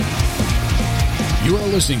You are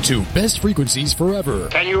listening to Best Frequencies Forever.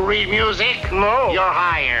 Can you read music? No. You're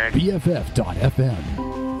hired. BFF.FM.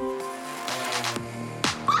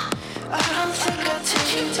 I don't think I'll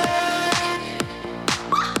take you back.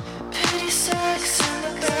 Pity sex in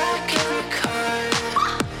the back of your car.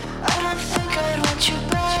 I don't think I'd want you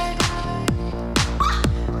back.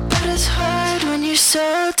 But it's hard when you're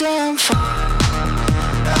so damn far.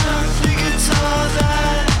 I don't think it's all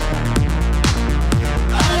that.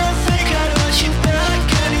 I don't think I'd want you back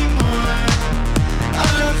anymore. I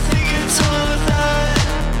don't think it's all that.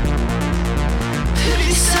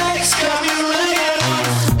 Pity sex got me laying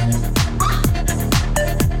off.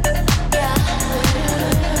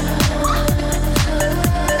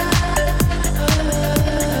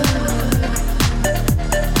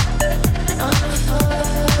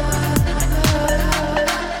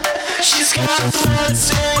 She's got blood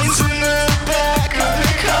stains in the back of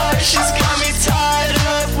her car. She's got me tied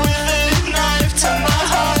up with a knife to my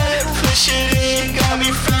heart. Push it in, got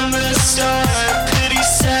me from the start. Pity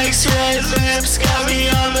sex, red lips, got me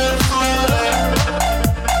on the floor.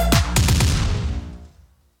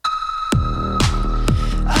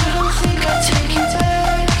 I don't think I'll take you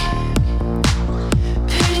back.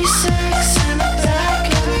 Pity sex in the back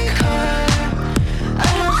of your car. I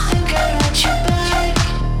don't think I'd want you back.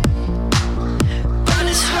 But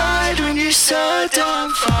it's hard when you're so damn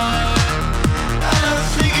far. I don't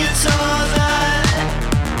think it's all that.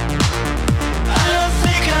 I don't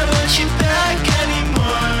think I want you back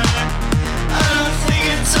anymore. I don't think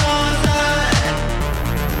it's all that.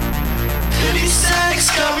 Pity sex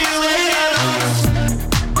got me laying off.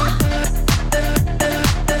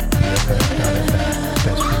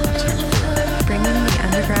 Bringing the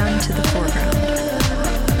underground to the foreground.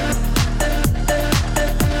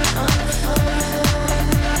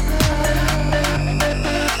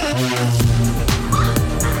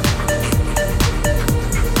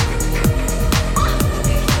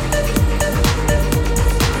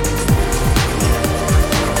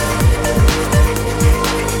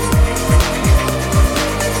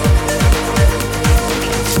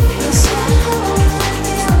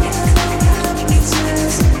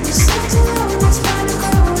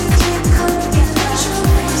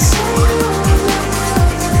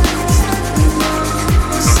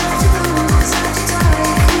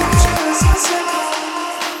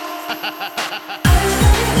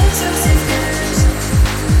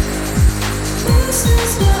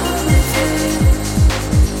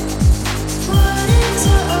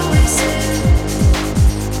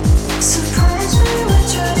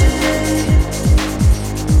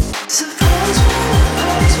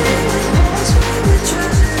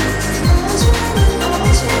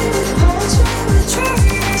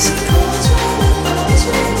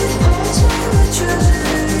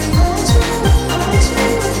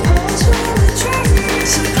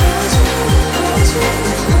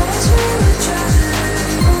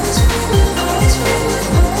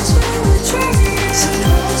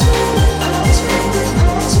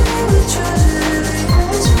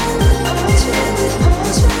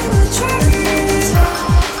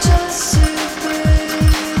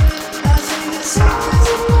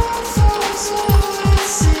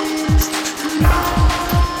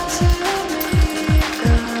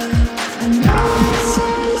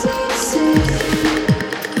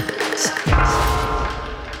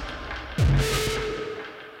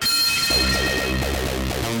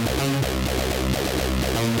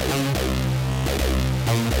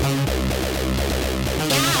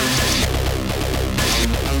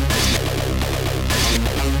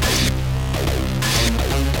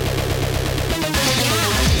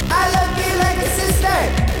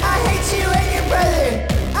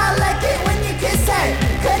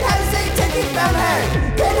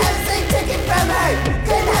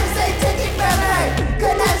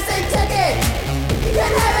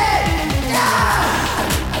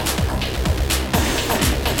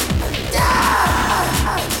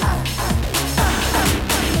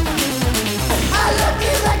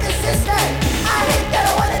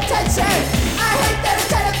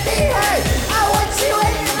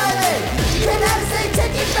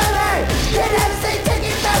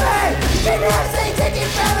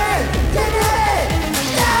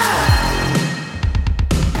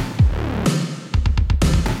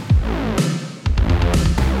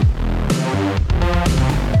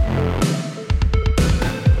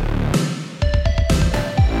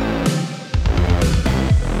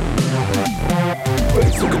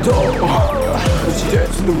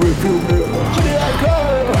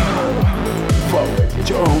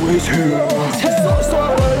 always here.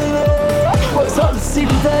 What's on the seat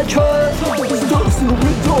of that truck? Stores in the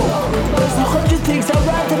window. There's 100 things I'd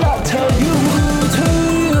rather not tell you.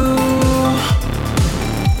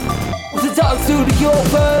 your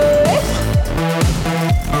face.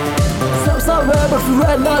 Something's not right, but for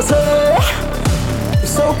right now, say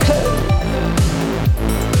it's okay.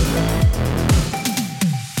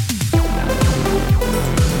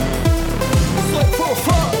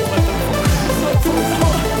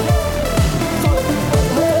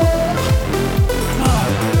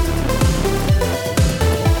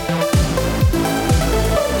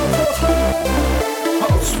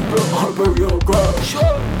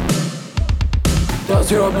 That's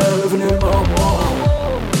your man living in my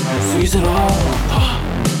wall. Sees it all.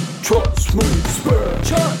 Trust me, spare.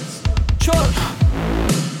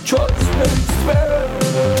 Trust me, spare.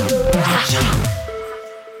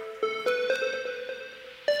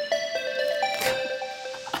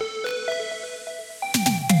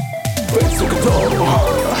 Breaks the guitar.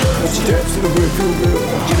 As she dances in the rearview mirror.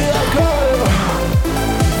 Give me that girl.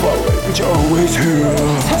 Far away, but you're always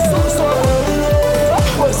here.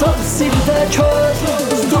 What's up, see that trust?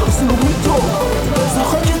 Stars in the window. There's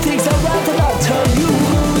 100 things I'd rather not tell you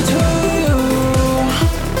to.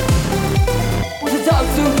 With a dog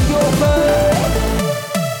through your face.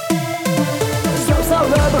 Something's not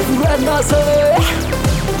right, but for right now, say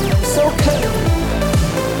it's okay.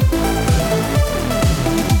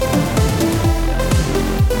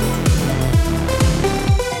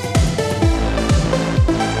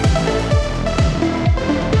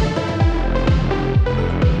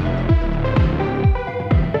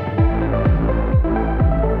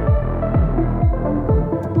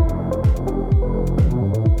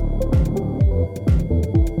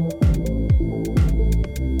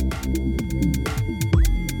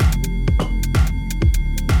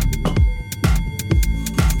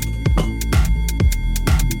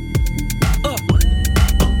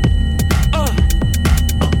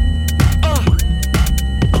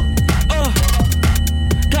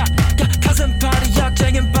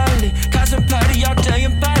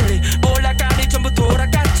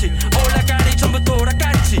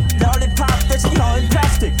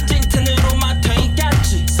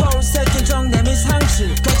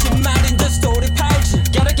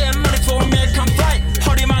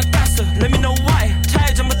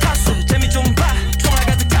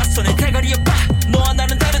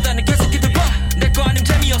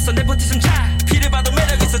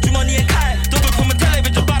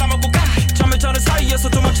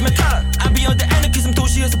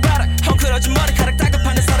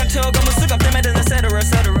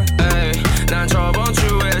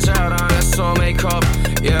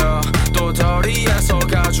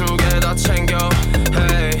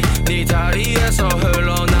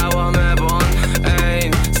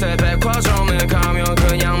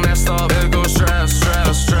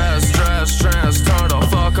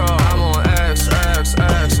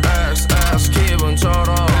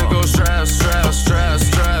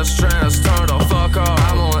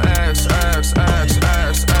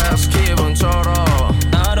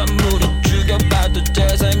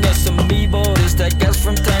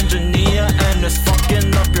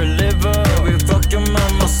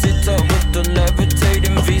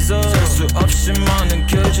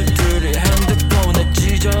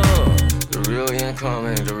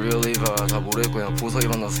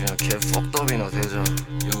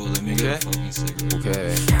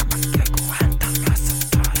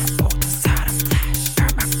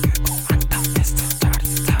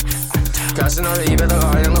 가시나를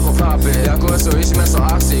입에다가 알약 넣고 팝이 약국에서 의심해서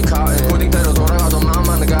악시카인 푸딩대로 돌아가도 마음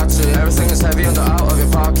맞는 같이 Everything is heavy on the out of your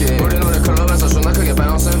pocket 우리 노래 클럽에서 존나 크게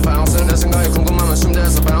bouncing bouncing 내 생각이 궁금하면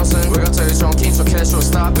침대에서 bouncing 우리가 제일 좋은 킹 so casual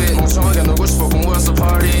stop it 멍청하게 놀고 싶어 공부해서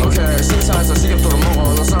party Okay 신사에서 지겹도록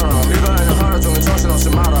먹어 너 사람 일반인은 하루 종일 정신없이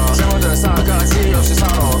말아 생활들은 싸가지 없이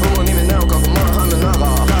살아 부모님이 내놓고 뭐라 하면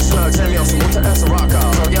나가 가시나를 재미없이 못해 해서 rock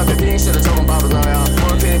out 저기 앞에 빙실을 적은 바로 나야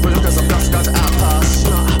몰핀이 부족해서 뼛속까지 아파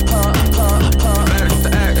아파 Better get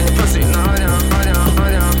the act in your pussy 나 아냐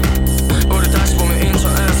우리 다시 보면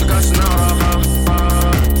인천에서 같이 날아가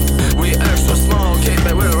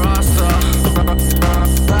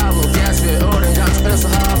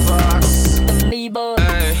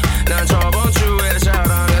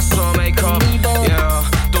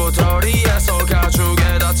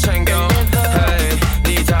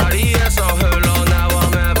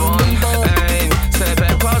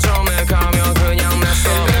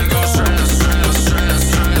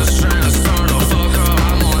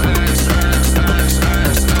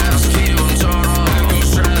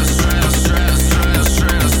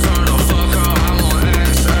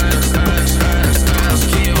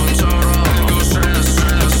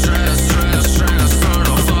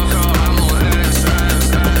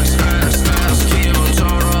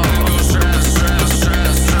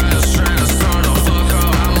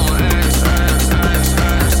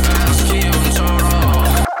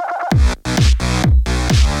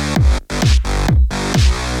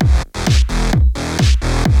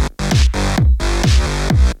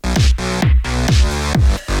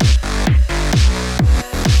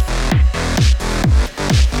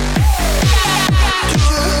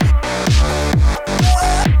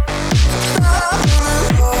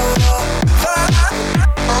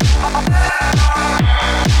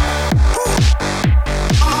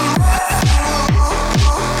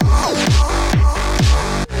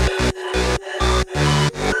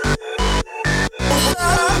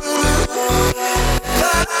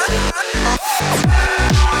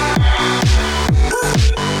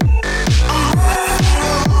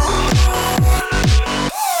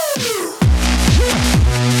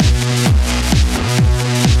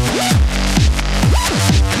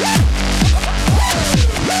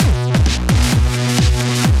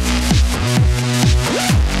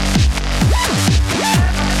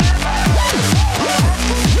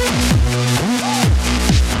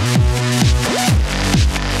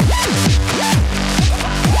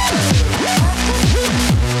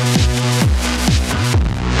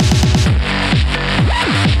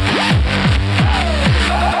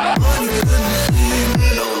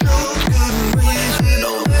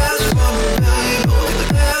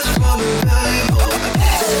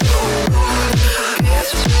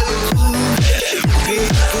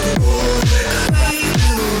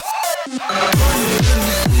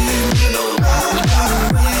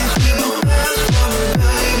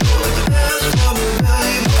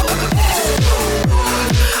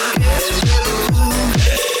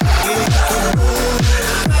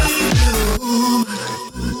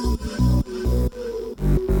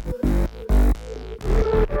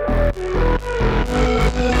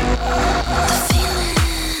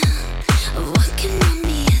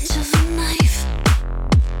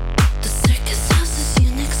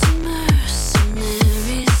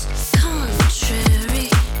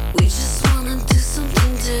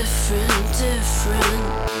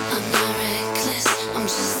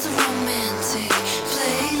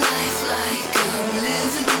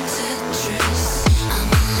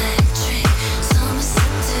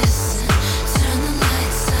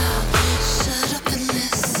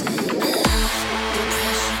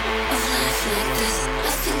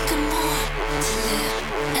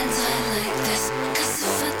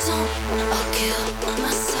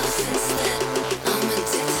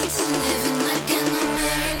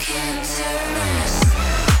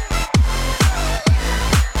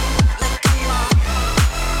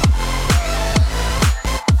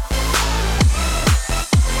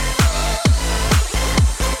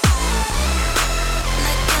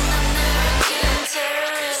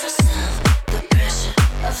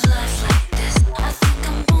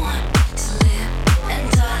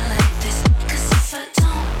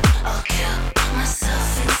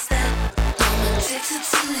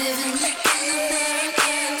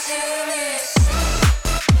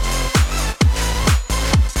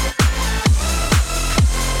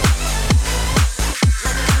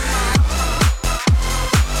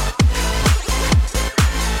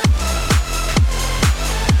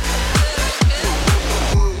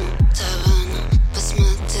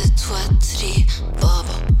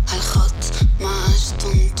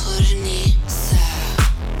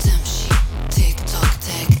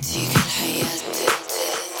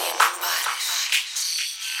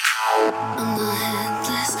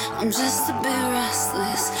be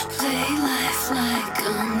restless, play life like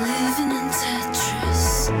I'm living in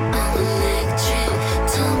Tetris. I'm electric,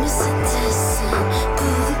 Thomas Edison,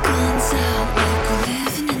 pull the guns out like we're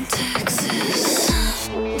living in Texas.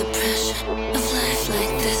 The pressure of life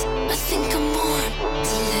like this, I think I'm born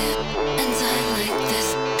to live and die like this.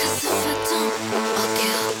 'Cause if I don't, I'll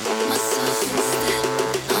kill myself instead.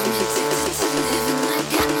 I'm addicted to living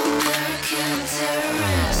like an American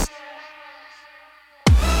terrorist.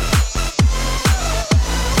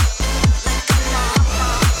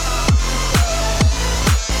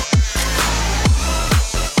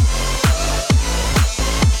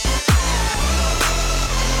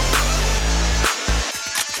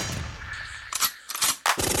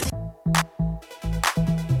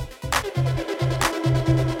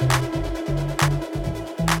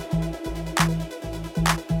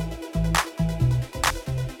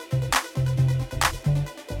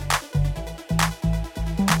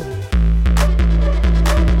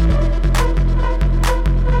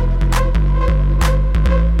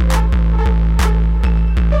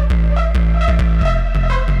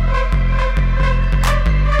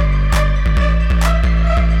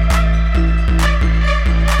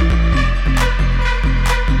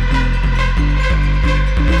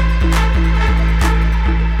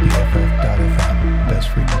 BFF.FM, best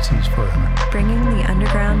frequencies forever. Bringing the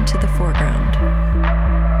underground to the foreground.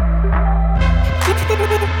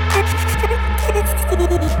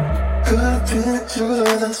 Could have been a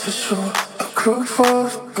jeweler, that's for sure. A crook for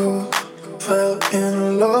the gold. Fell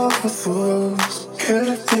in love with the rose. Could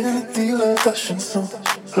have been a dealer, dashing so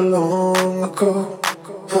long ago.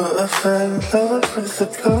 But I fell in love with the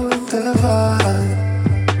blood divine.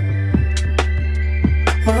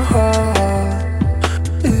 My heart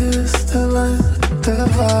is still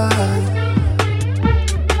divine.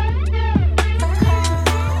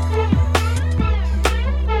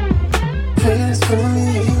 Praise for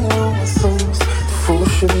me, all my souls,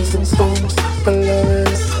 devotions and souls, my love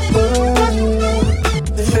is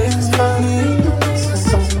praise for me, and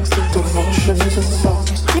souls, devotions and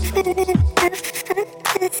souls,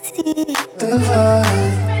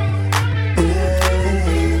 divine.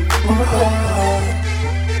 My heart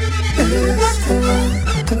is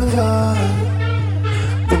still divine.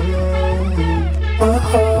 My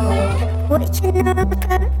heart What you know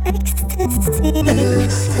about ecstasy?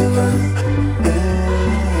 is divine.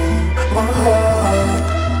 My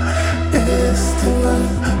heart is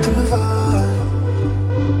divine.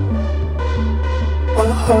 My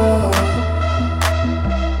heart.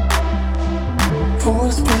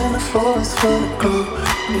 Always been a flawless for the glow.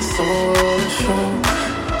 It's all a show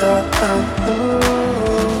that I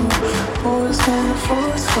know. Always been a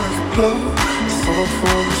flawless for the glow. It's all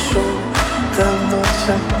for the show that much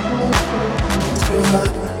I know.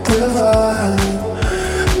 Divine.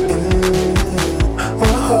 My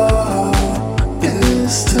heart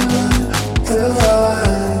is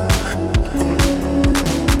divine.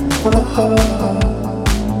 My heart.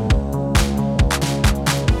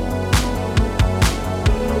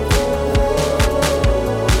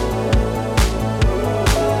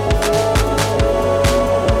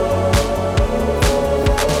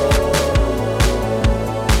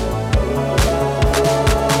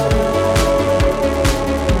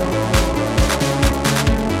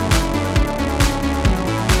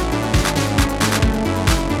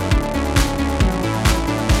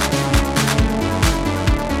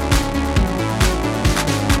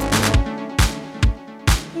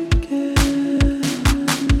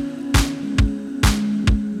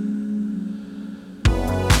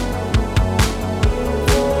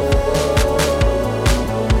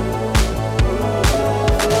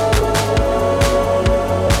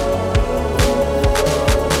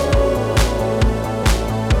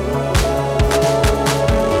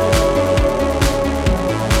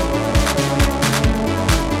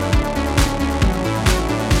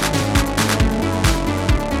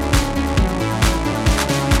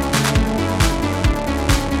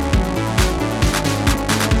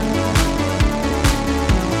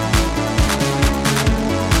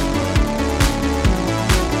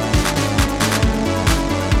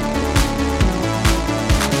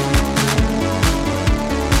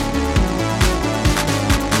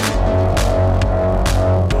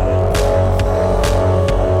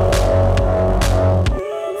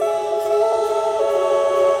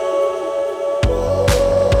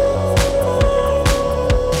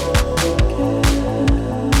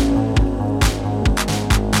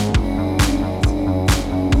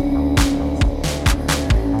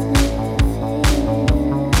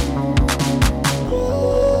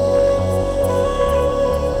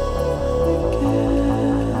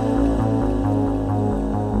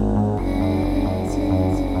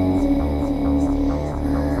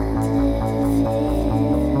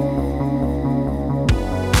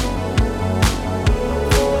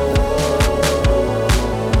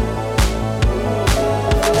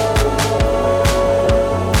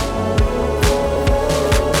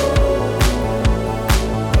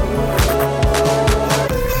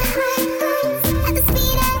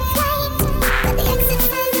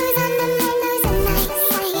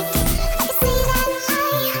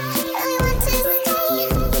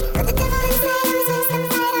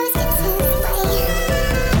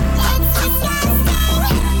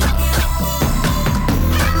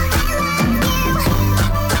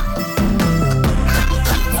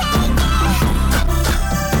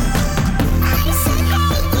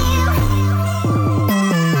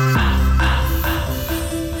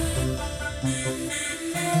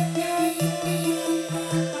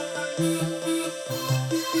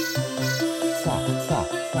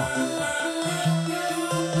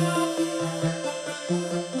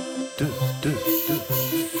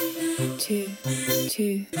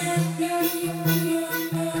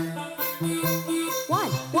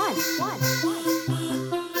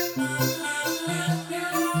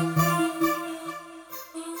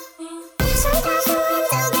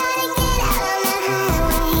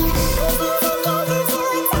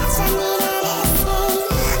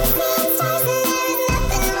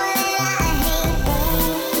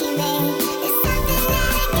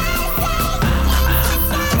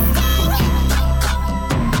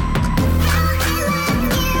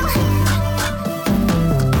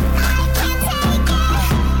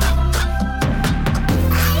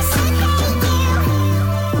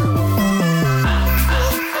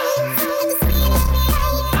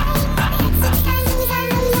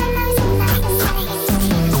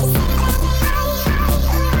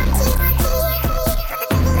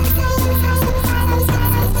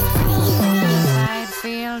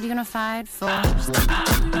 Unified force.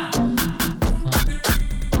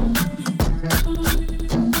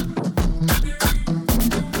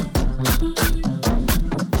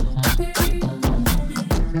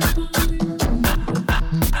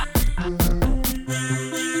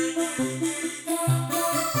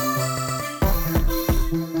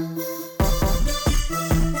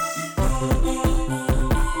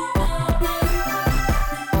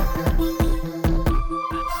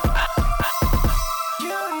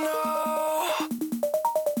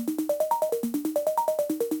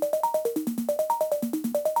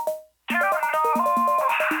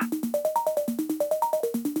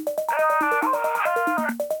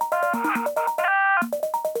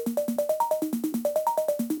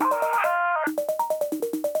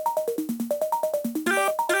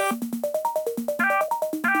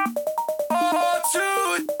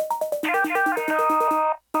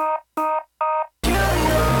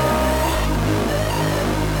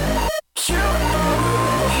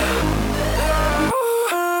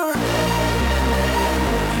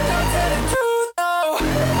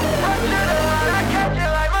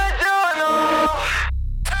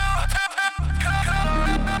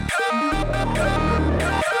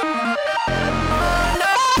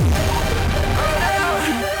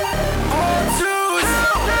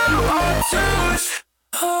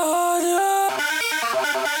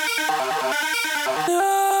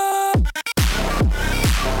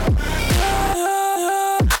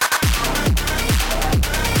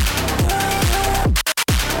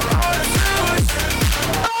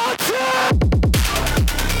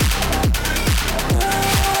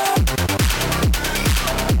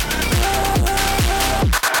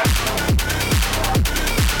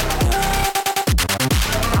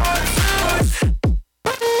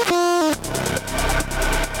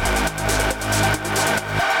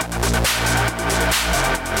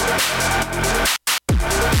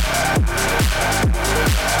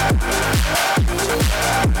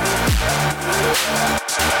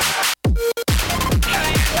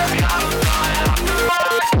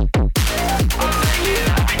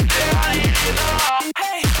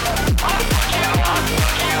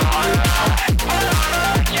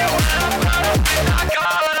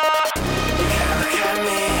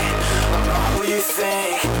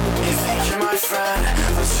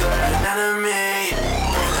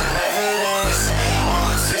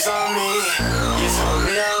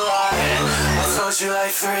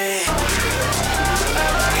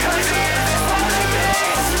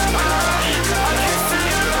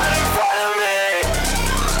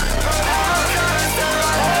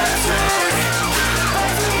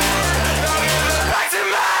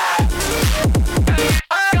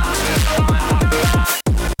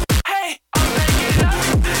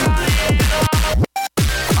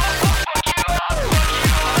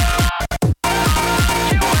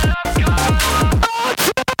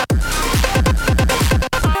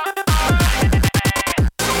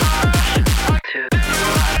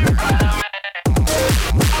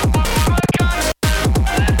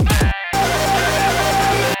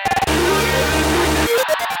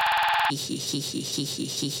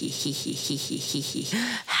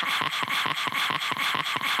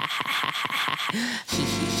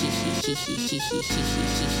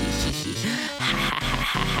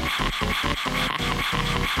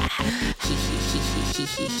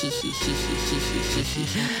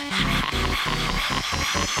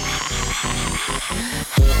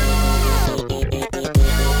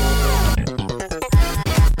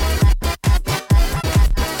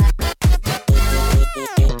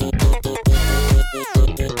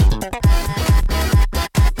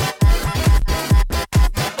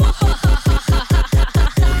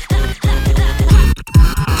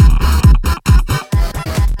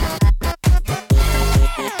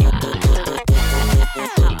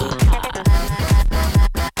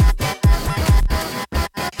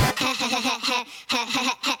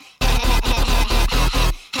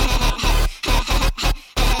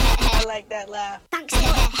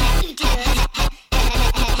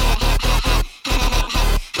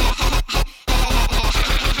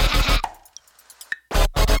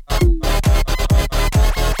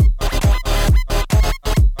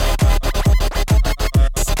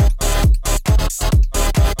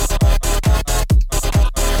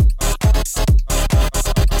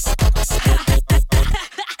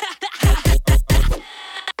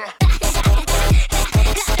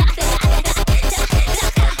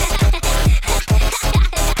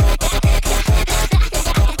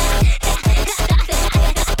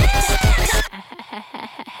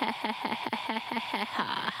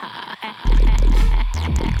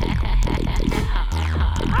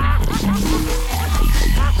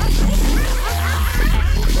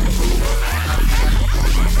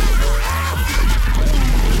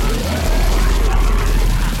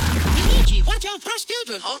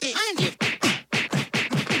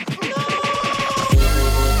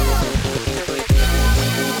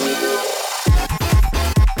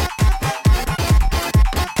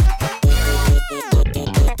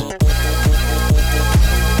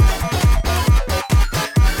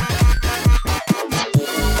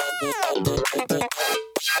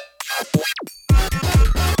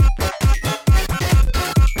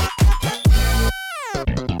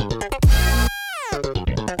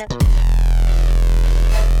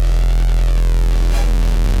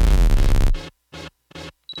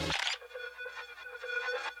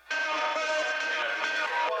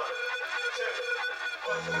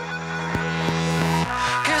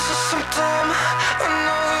 Here's a symptom,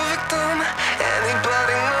 another victim.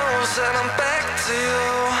 Anybody knows that I'm back to you.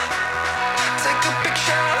 Take a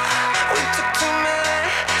picture, we took too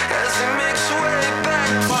many as it makes way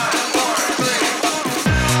back. 5, 4, 3.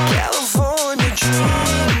 California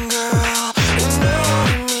dream girl, you know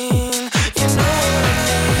what I mean, you know what I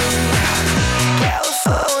mean.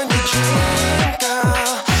 California dream girl,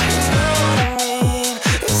 you know what I mean,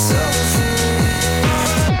 it's over for me.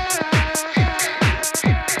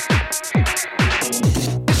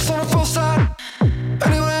 It's on a full side,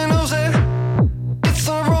 anybody knows it. It's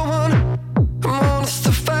on a roll one, I'm on, it's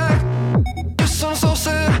the fact. It's on a soul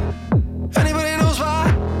set, anybody knows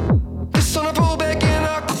why. It's on a pull back and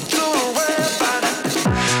I could do away about it.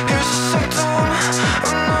 Here's a symptom,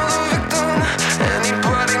 another victim.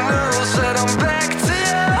 Anybody knows that I'm back to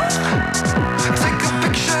you. Take a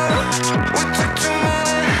picture, we took too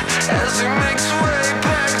many as it makes way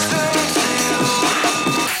back down to you.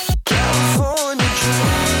 California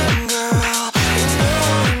dream girl, you know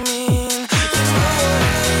what I mean, you know what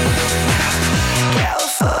I mean.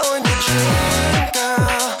 California dream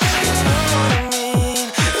girl, you know what I mean,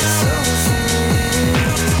 it's over for me.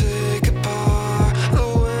 Take apart the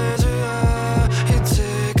ways we are, you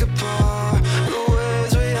take apart the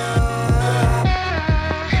ways we are.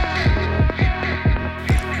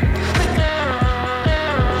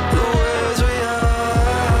 The ways we are.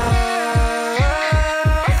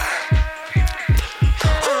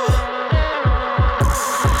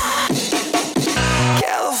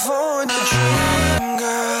 California dream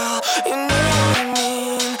girl, you know what I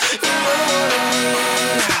mean, you know what I mean.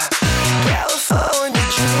 California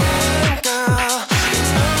dream girl, you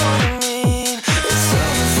know what I mean, it's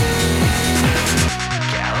over for me.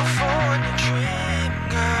 California dream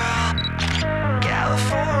girl,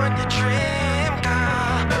 California dream girl,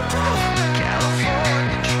 California dream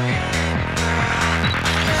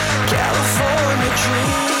girl, California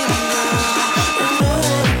dream girl, you know what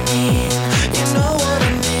I mean, you know what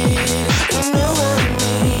I mean, you know what I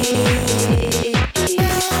mean. You know what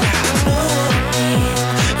I mean,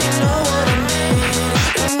 you know what I mean,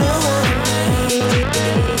 you know what I mean.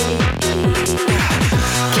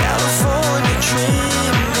 California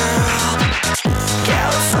dream girl,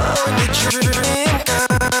 California dream girl,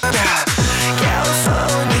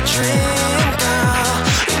 California dream girl,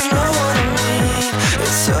 you know what I mean,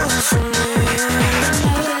 it's over for me.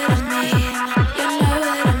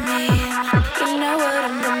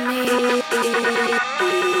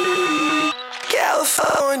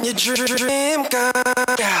 California dream girl.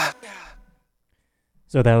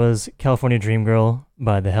 So that was California Dream Girl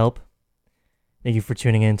by The Help. Thank you for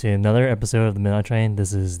tuning in to another episode of the Midnight Train.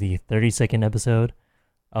 This is the 32nd episode.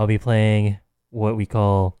 I'll be playing what we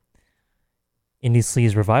call Indie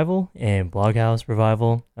Sleaze Revival and Bloghouse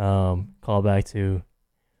Revival. Call back to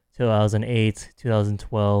 2008,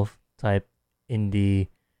 2012 type indie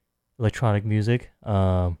electronic music.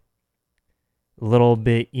 A little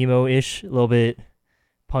bit emo-ish, a little bit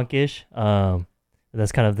punk-ish.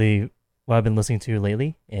 That's kind of what I've been listening to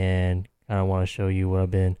lately, and kind of want to show you what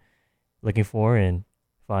I've been looking for and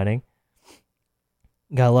finding.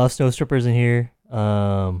 Got a lot of Snow Strippers in here, a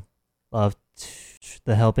lot of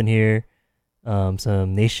The Help in here,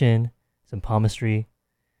 some Nation, some Palmistry.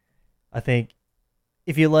 I think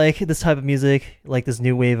if you like this type of music, like this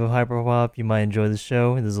new wave of hyperpop, you might enjoy this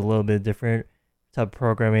show. This is a little bit different type of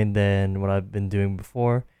programming than what I've been doing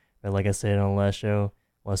before. But like I said on the last show,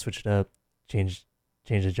 I want to switch it up, change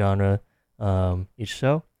the genre each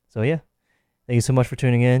show. So yeah, thank you so much for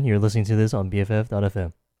tuning in. You're listening to this on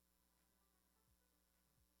BFF.fm.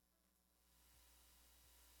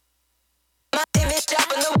 My image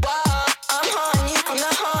up in the wall, I'm haunting you from the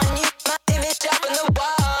haunting you. My image up in the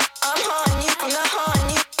wall, I'm haunting you from the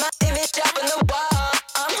haunting you. My image up in the wall,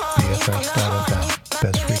 I'm haunting you from the haunting you. BFF.fm,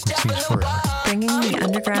 best frequencies forever. Bringing the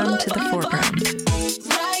underground to the foreground.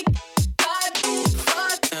 Like God,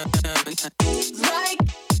 fuck. Like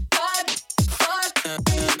God, fuck.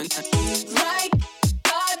 Like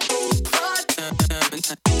God,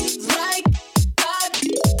 fuck.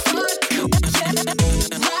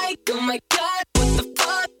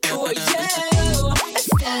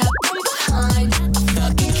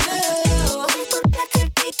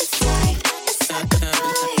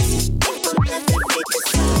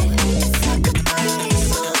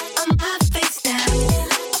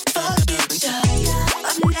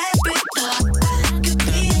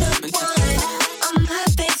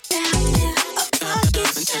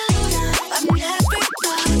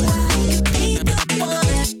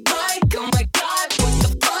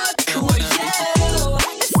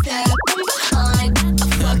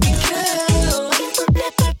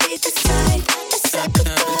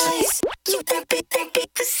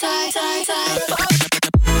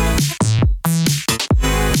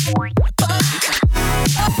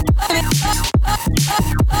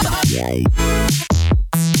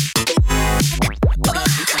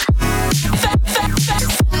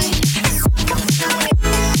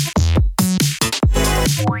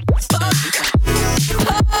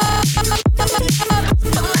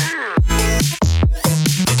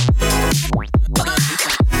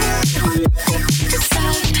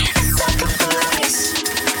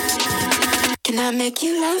 Can I make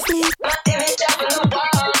you love me? My image up on the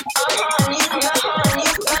wall. On you, on you.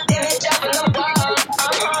 My image up on the wall.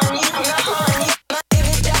 On you, on you. My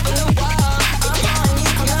image up on the wall. On you, on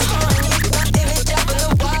you. My image up on the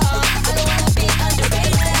wall. I don't wanna be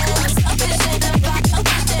underrated. Selfish and I'm black.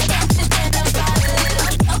 Selfish and I'm violent.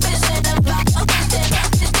 Selfish and I'm black. Selfish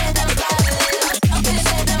and I'm violent. Selfish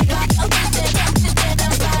and I'm black. Selfish and I'm violent. Selfish and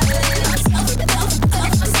I'm violent.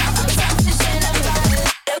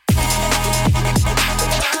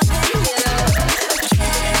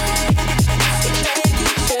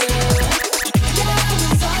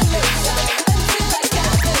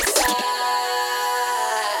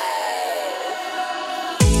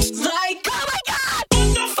 Like, oh my god,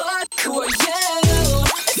 fuck, who are you?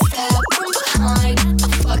 Stab from behind, a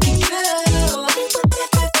fucking girl. You will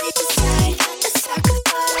never be beside a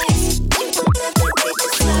sacrifice. You will never be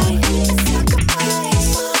beside a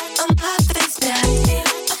sacrifice. On my face now,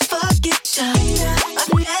 a fucking shot.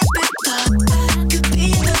 I've never thought I could be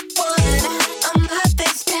the one. On my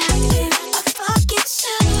face now, a fucking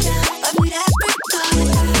shot. I've never thought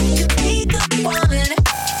I could be the one.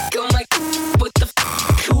 Go my, what the f***,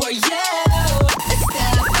 who are you?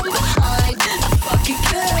 Stab from behind, a fucking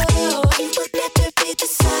girl. You will never be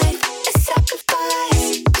beside a sacrifice.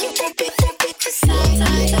 You will never be beside.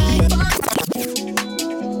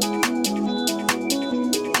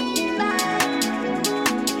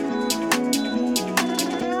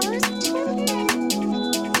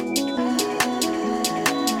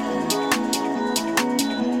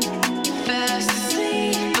 Fast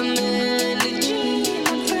asleep, I'm in a dream,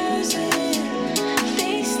 I'm frozen.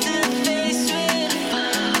 Face to face with a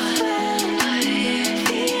friend. But in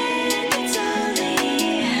the end, it's only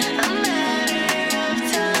a matter of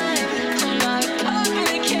time. I'm not up in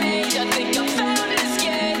a cage, I think I found an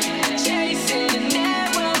escape. Chasing a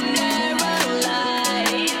narrow, narrow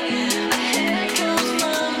light. A head comes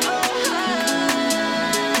from behind.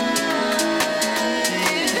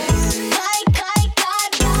 Like I got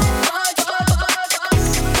fuck,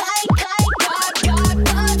 like I got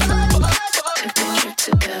fuck.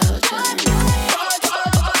 Took a trip to Belgium.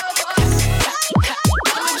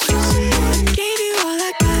 Gave you all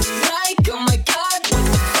I got. Like, oh my god, what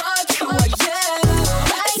the fuck? Who are you?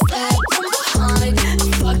 Like that from behind, a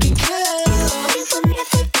fucking girl. You will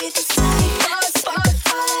never be the same. A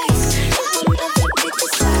sacrifice. You will never be the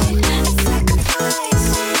same. A sacrifice.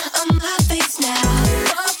 On my face now,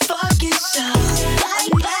 a fucking show. I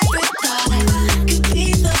never thought I could be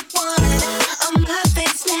the one. On my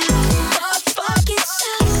face now, a fucking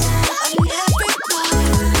show. I never thought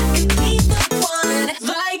I could be the one.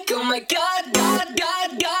 Like, oh my god,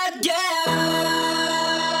 yeah.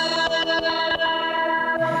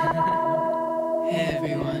 Hey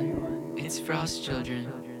everyone, it's Frost Children.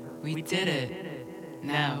 We did it.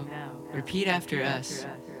 Now, repeat after us.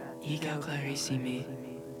 Ego Clarice me.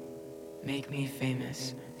 Make me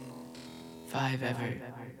famous. 5 ever.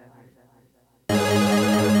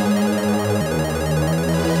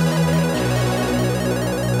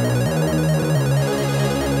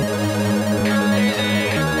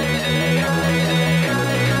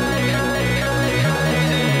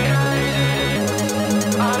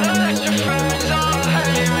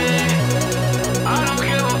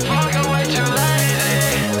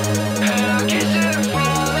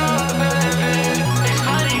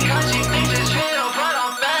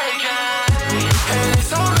 It's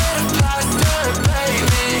so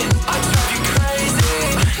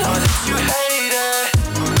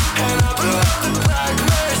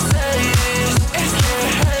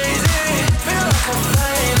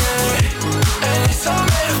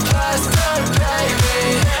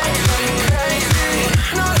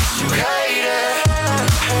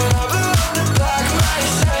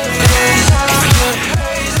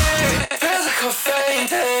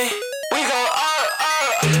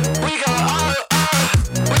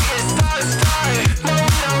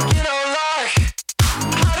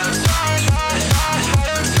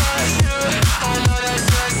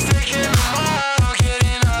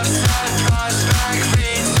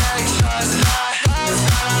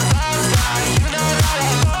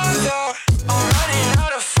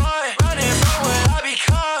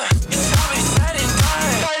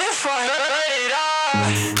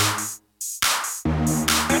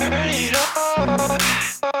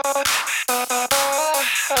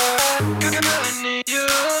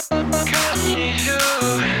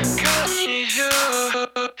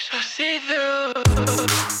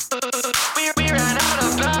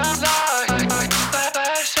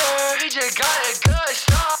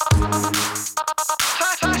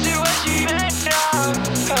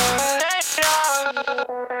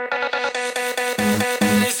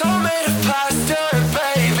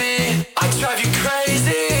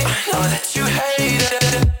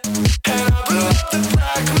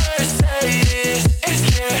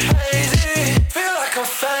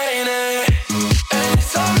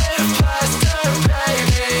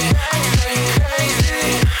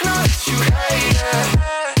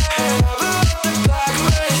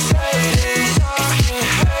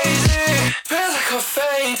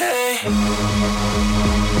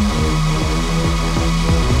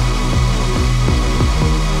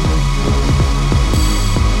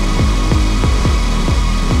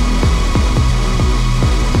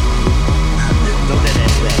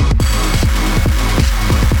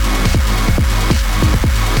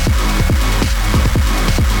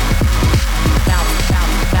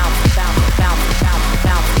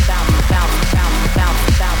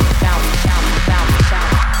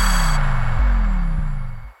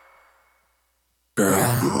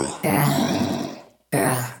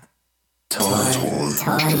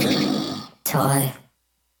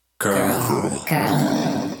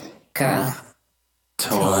girl,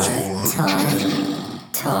 toy,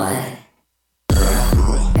 toy.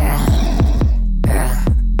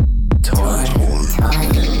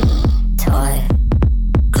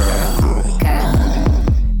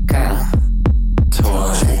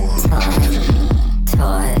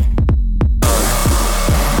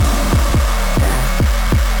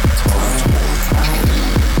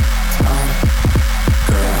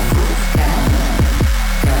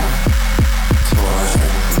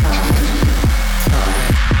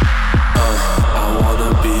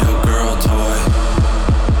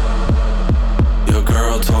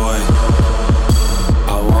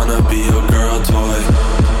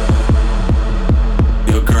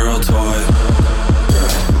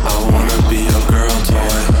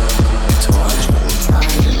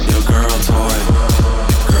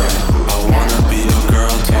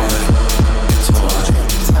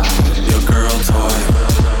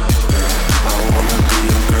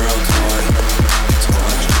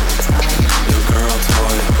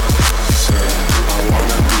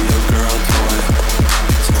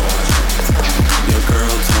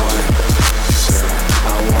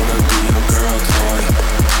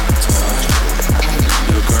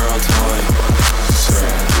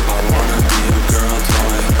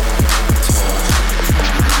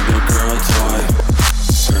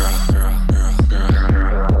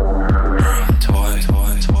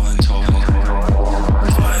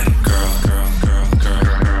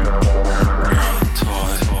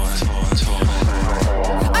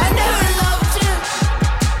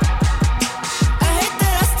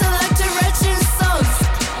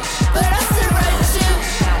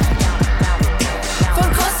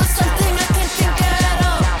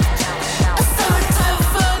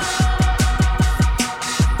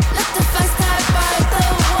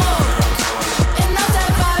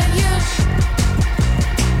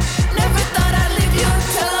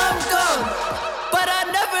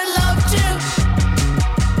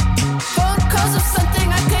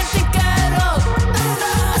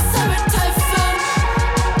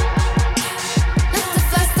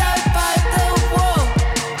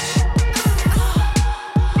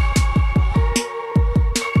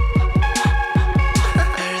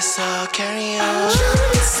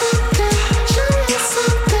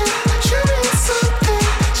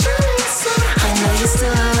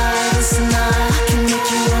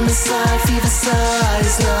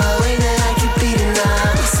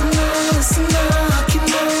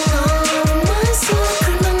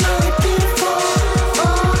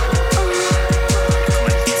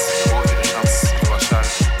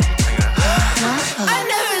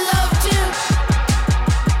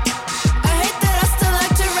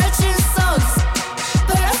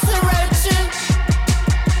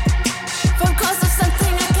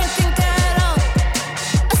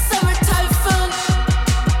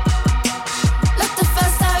 Let the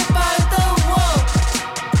fast die by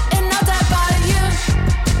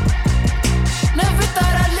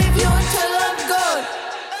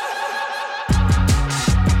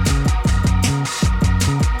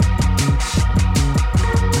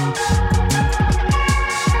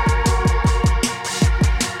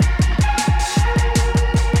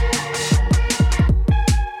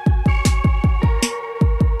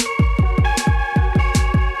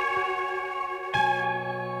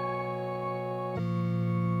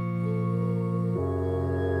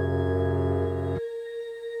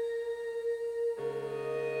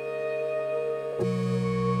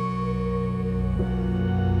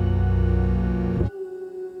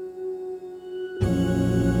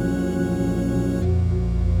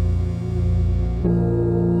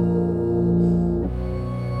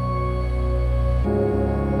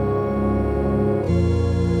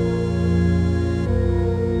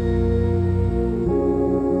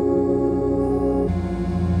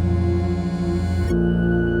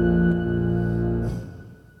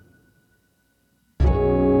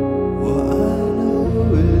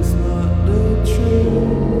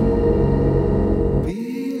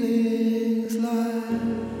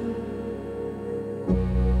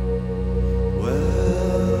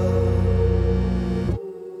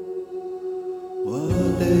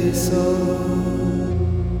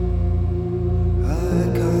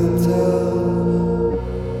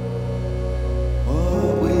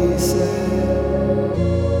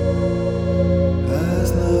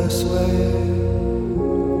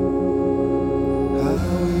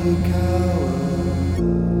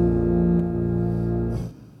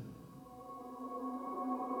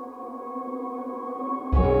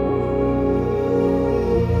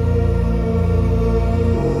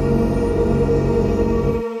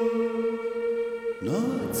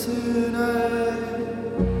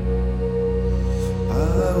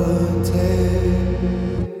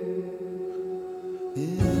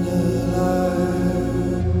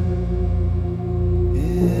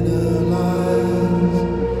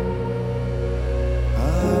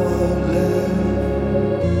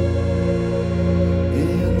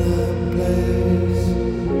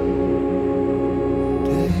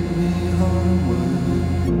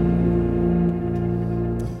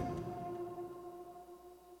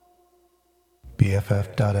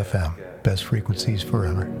BFF.FM. Best frequencies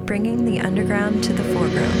forever. Bringing the underground to the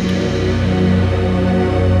foreground.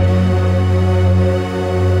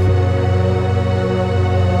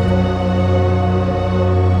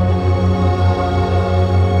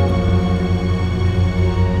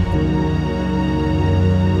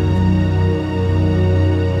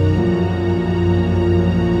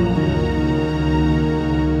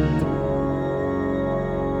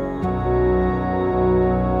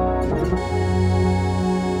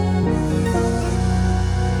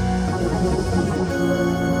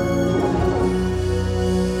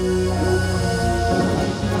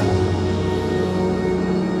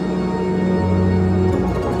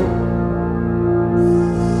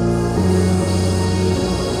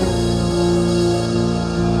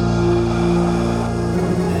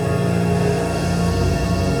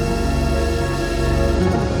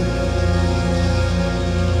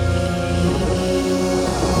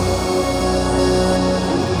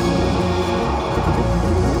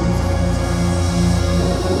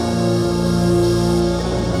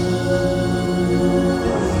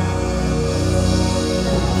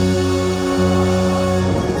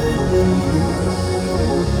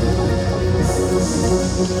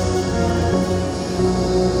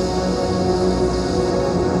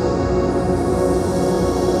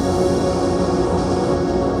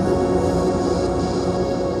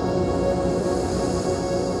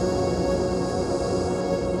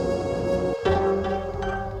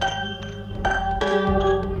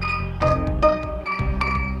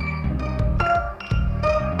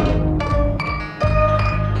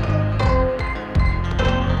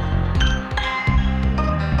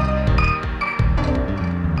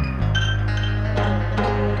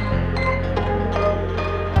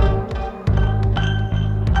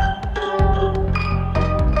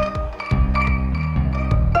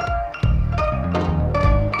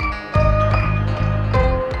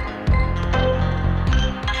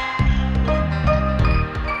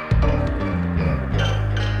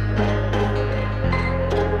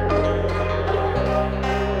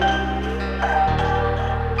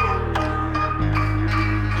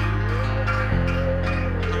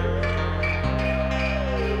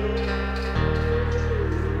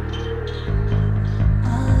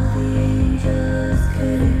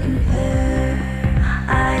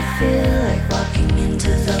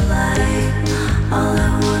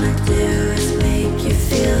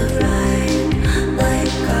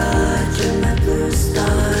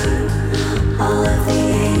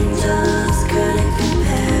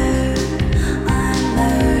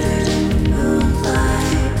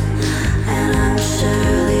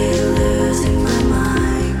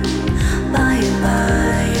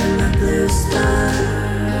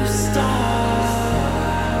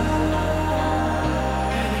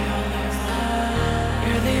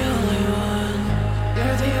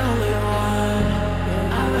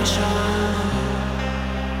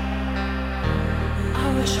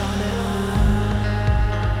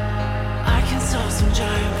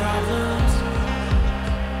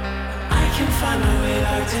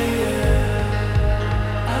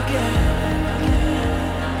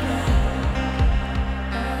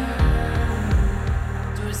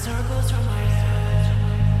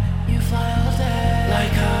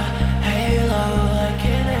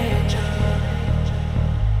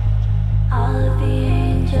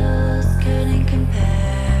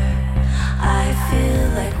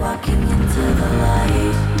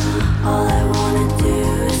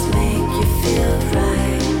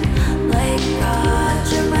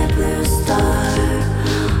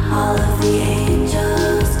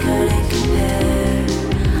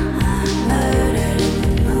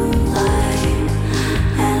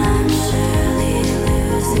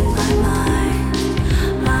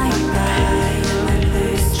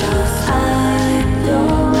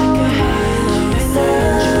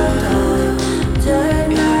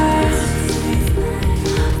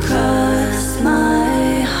 Cross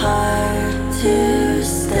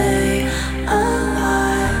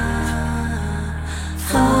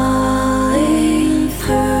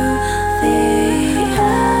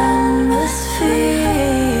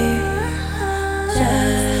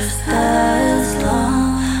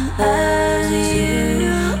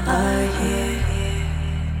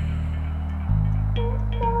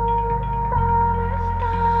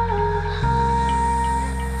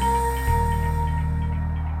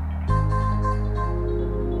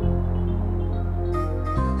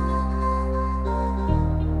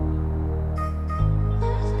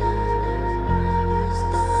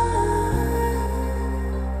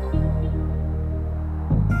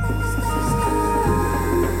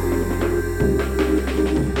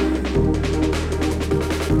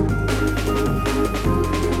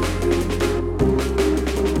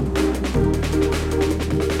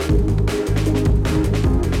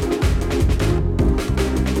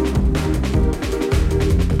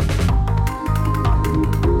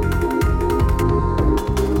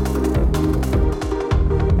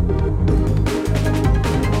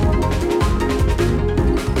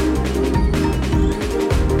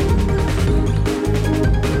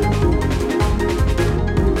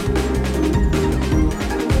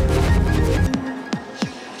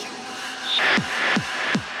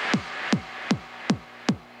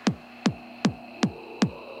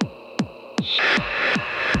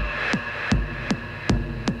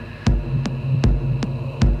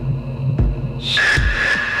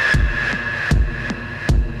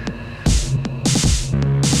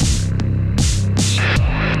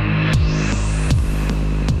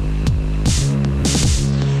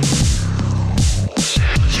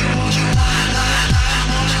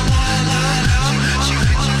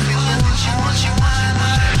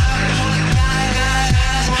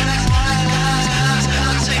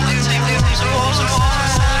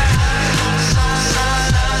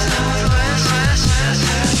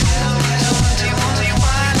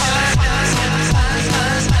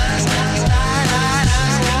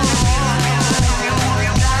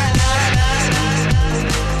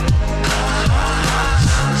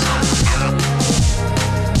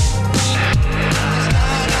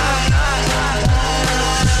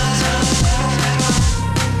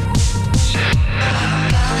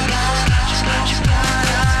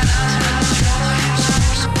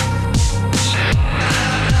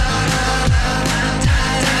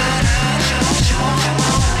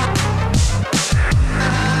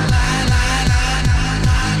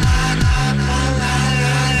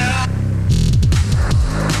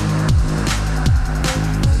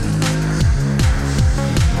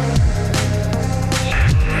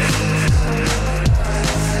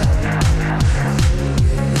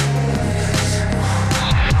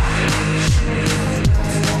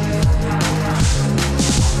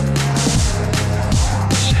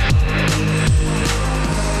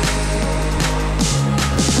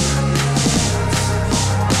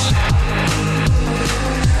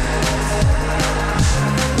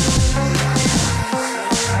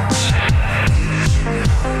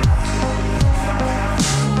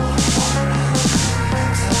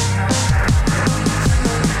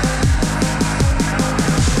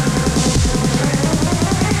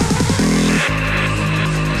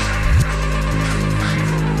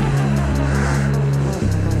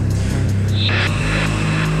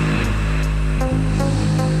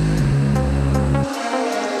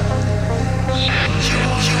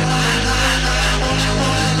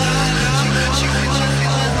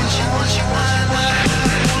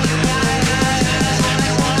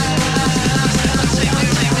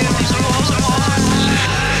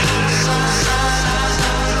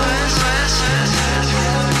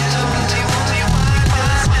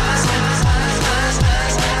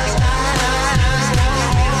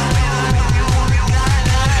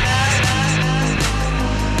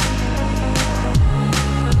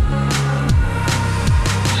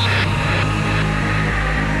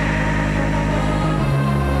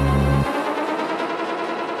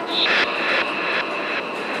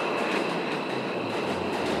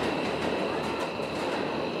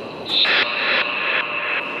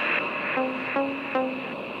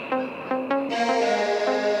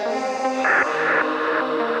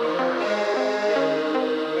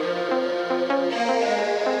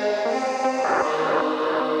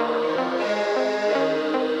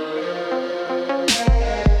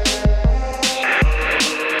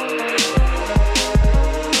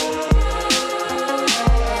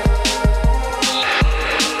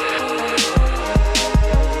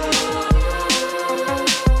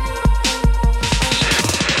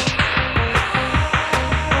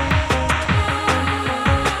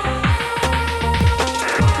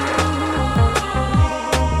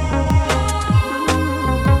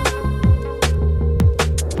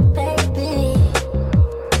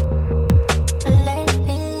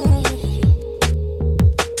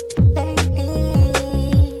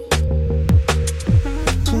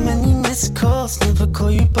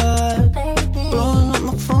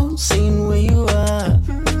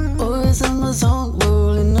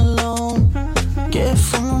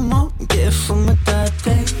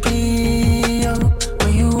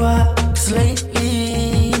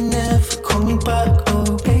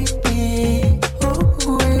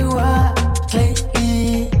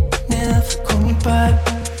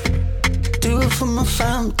for my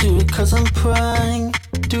fam, do it cause I'm crying.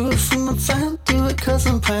 Do it for my fam, do it cause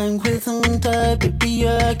I'm praying. Rhythm and die, baby,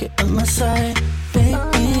 I get on my side.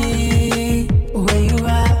 Baby, where you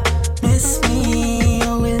at? Miss me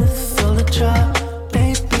with all the trap.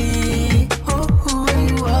 Baby, oh, where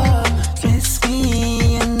you are? Miss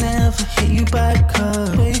me and never hit you back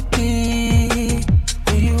up. Baby,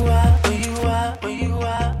 where you at? Where you at? Where you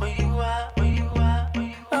at? Where you at? Where you at? Where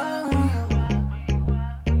you at?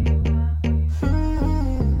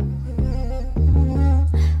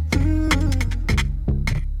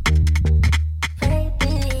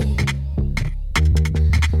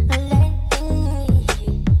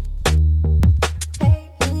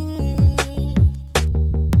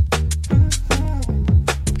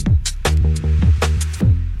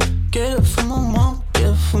 Get it from my mom,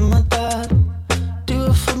 get it from my dad. Do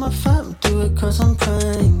it for my fam, do it cause I'm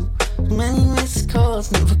praying. Many missed calls,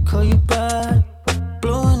 never call you back.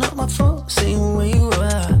 Blowing up my phone, saying where you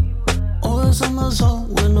at. Always on my zone,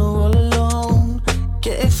 when I'm all alone.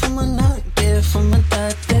 Get it from my night, get it from my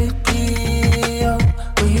dad. Baby, oh,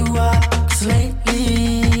 where you at? Cause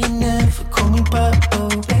lately, you never call me back. Oh,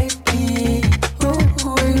 baby, oh,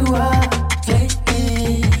 where you at?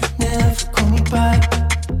 Lately, never call me back.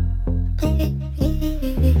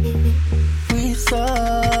 We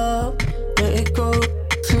thought, let it go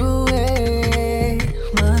to waste.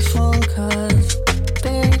 My phone calls,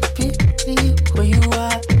 baby, where you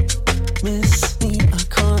at? Miss me, I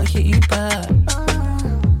can't hit you back.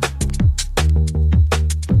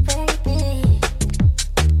 Baby,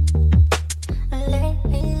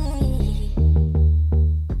 lately,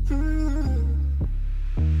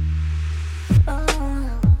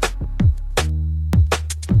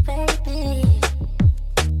 baby.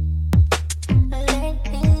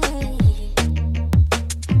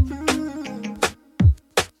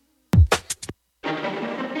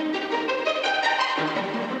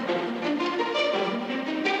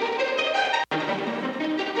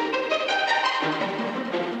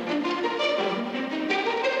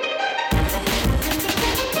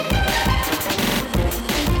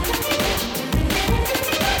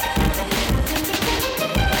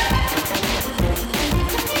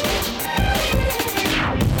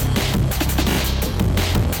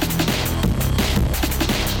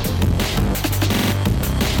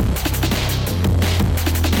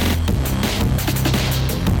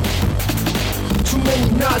 Too many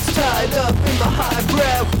knots tied up in my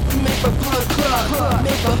highbrow. You make my blood clot,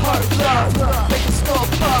 make my heart flop, make the skull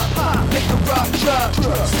pop, make the rock drop.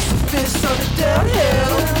 Sister fist on the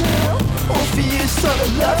downhill, Orpheus on the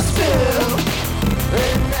left spill.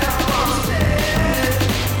 And now I'm sad.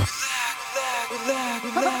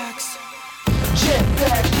 Relax. Jet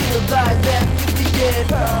back, get a line back in the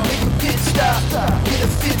end. Make a pit stop, get a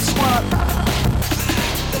fit swap.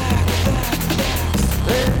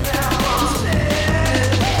 And now I'm sad.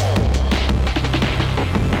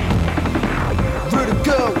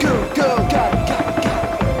 Vertigo, go, got it.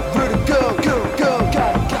 Vertigo, go,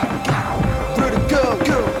 got it. Vertigo,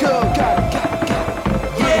 go, got it.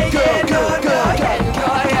 Vertigo, go, got it.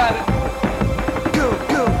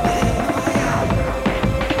 Go.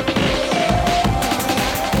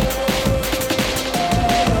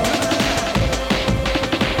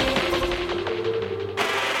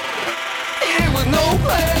 It was no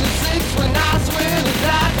plan to six when I swear to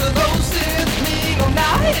die for those sins. Me, I'm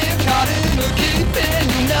not here caught in a keep in.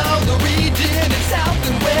 You know the region is south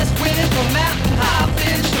and west wind from mountain high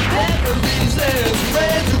fish to Beverly's and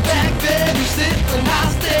friends who back then who sit when I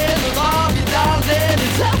stand along you darling.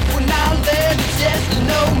 It's up when I land. It's yes to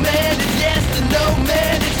no man. It's yes to no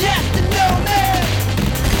man. It's yes to no man.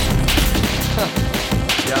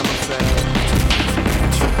 Yeah, I'm saying.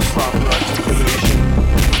 Proper articulation.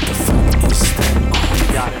 The fuck is that?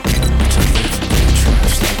 Got it.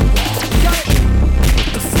 Trash like a wall. Got it. What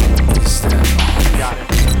the fuck is that? Got it.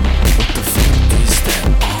 What the fuck is that?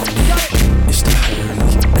 Got it. It's the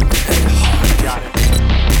Hurley and the Hard. Got it.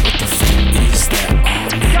 What the fuck is that?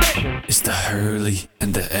 Got it. It's the Hurley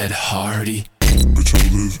and the Ed Hardy. Bitch, I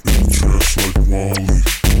live in the trash like Wally.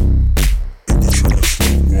 In the trash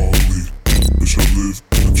like Wally. Bitch, I live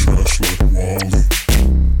in the trash like Wally.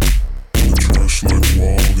 In the trash like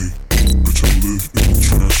Wally. Bitch, I live in the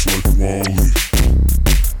trash like Wally.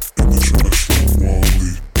 In the trash like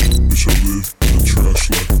Wally. Bitch, I live in the trash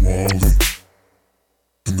like Wally.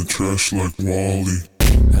 In the trash like Wally.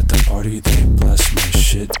 At the party they bless my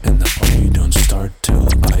shit, and the party don't start till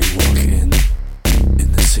I walk in.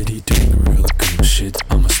 In the city doing real goon shit,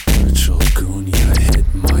 I'm a spiritual goon, yeah I hit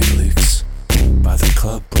my licks. By the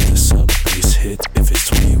club with a sub bass hit, if it's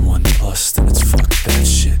 21 plus then it's fuck that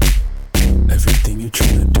shit. Everything you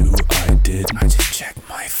tryna do I did.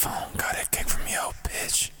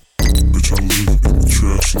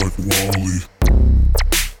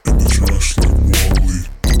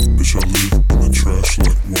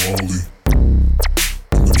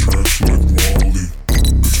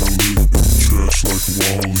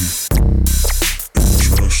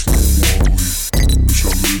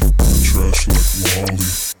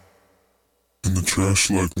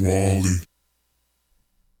 like Wally.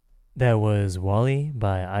 That was Wally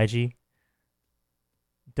by IG.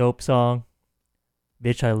 Dope song.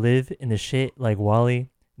 Bitch, I live in the shit like Wally.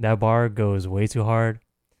 That bar goes way too hard.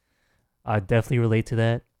 I definitely relate to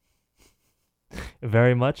that.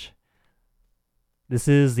 Very much. This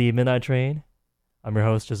is the Midnight Train. I'm your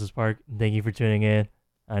host, Justice Park. Thank you for tuning in.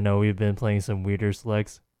 I know we've been playing some weirder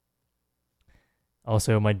selects.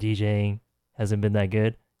 Also, my DJing hasn't been that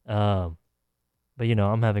good. But you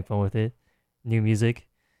know, I'm having fun with it. New music.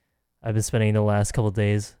 I've been spending the last couple of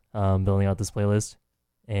days building out this playlist,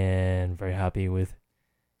 and very happy with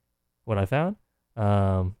what I found.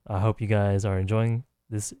 I hope you guys are enjoying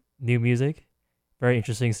this new music. Very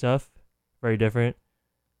interesting stuff. Very different.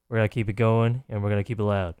 We're going to keep it going, and we're going to keep it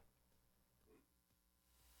loud.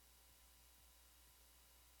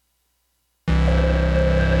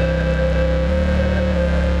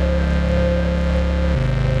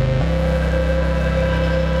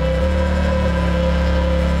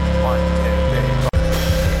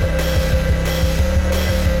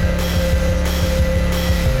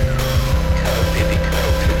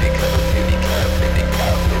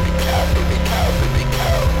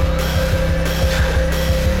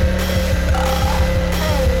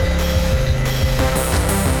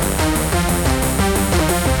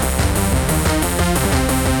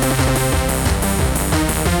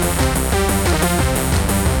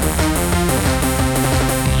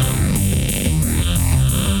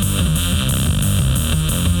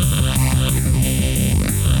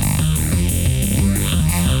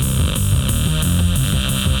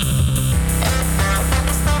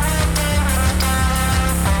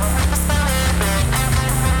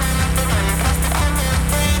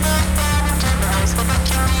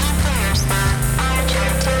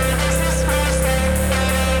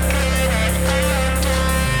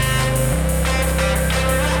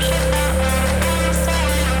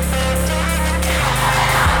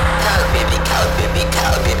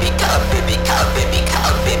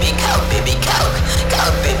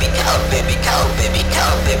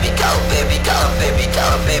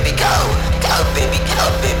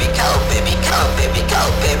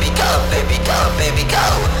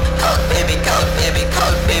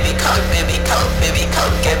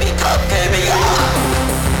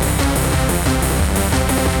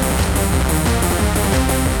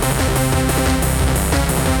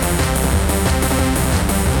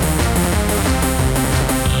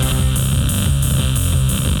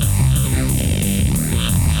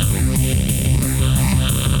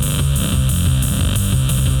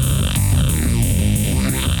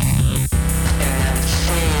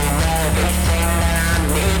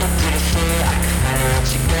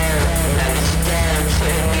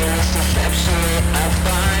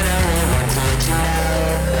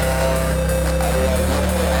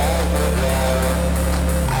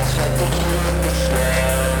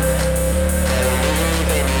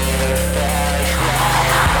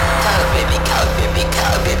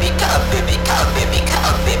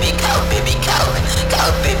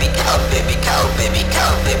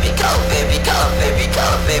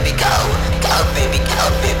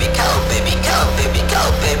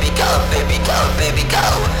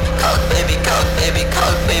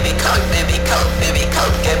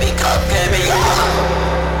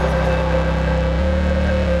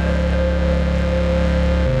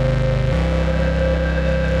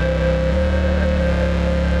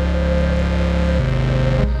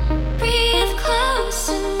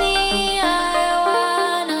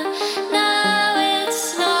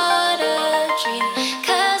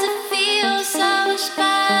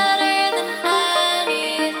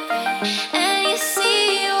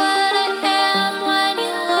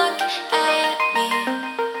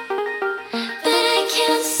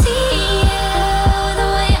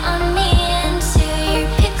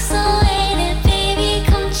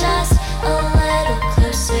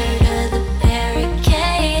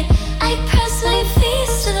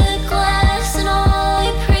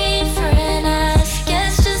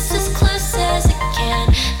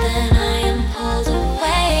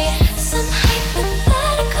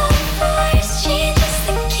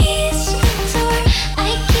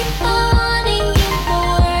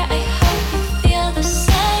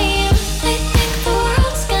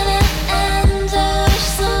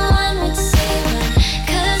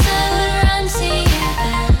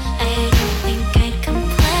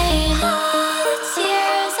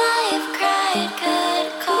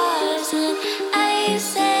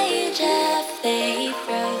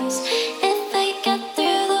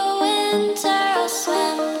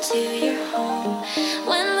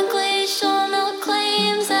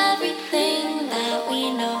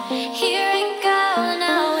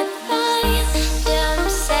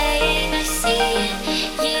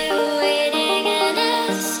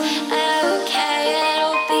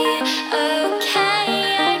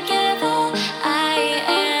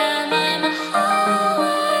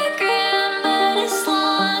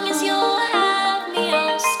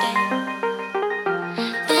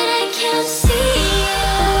 can't see you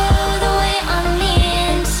the way I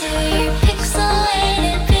need to. You're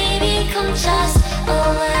pixelated, baby, come just a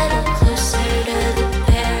little closer to the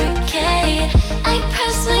barricade. I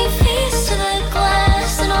press my face to the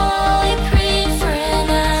glass and all I pray for an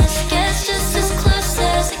ass gets just as close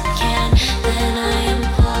as it can, then I am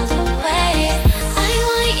pulled away. I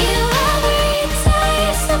want you every day,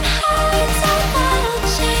 somehow I doubt that'll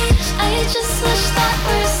change. I just wish that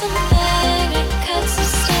were something I could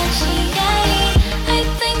substantiate.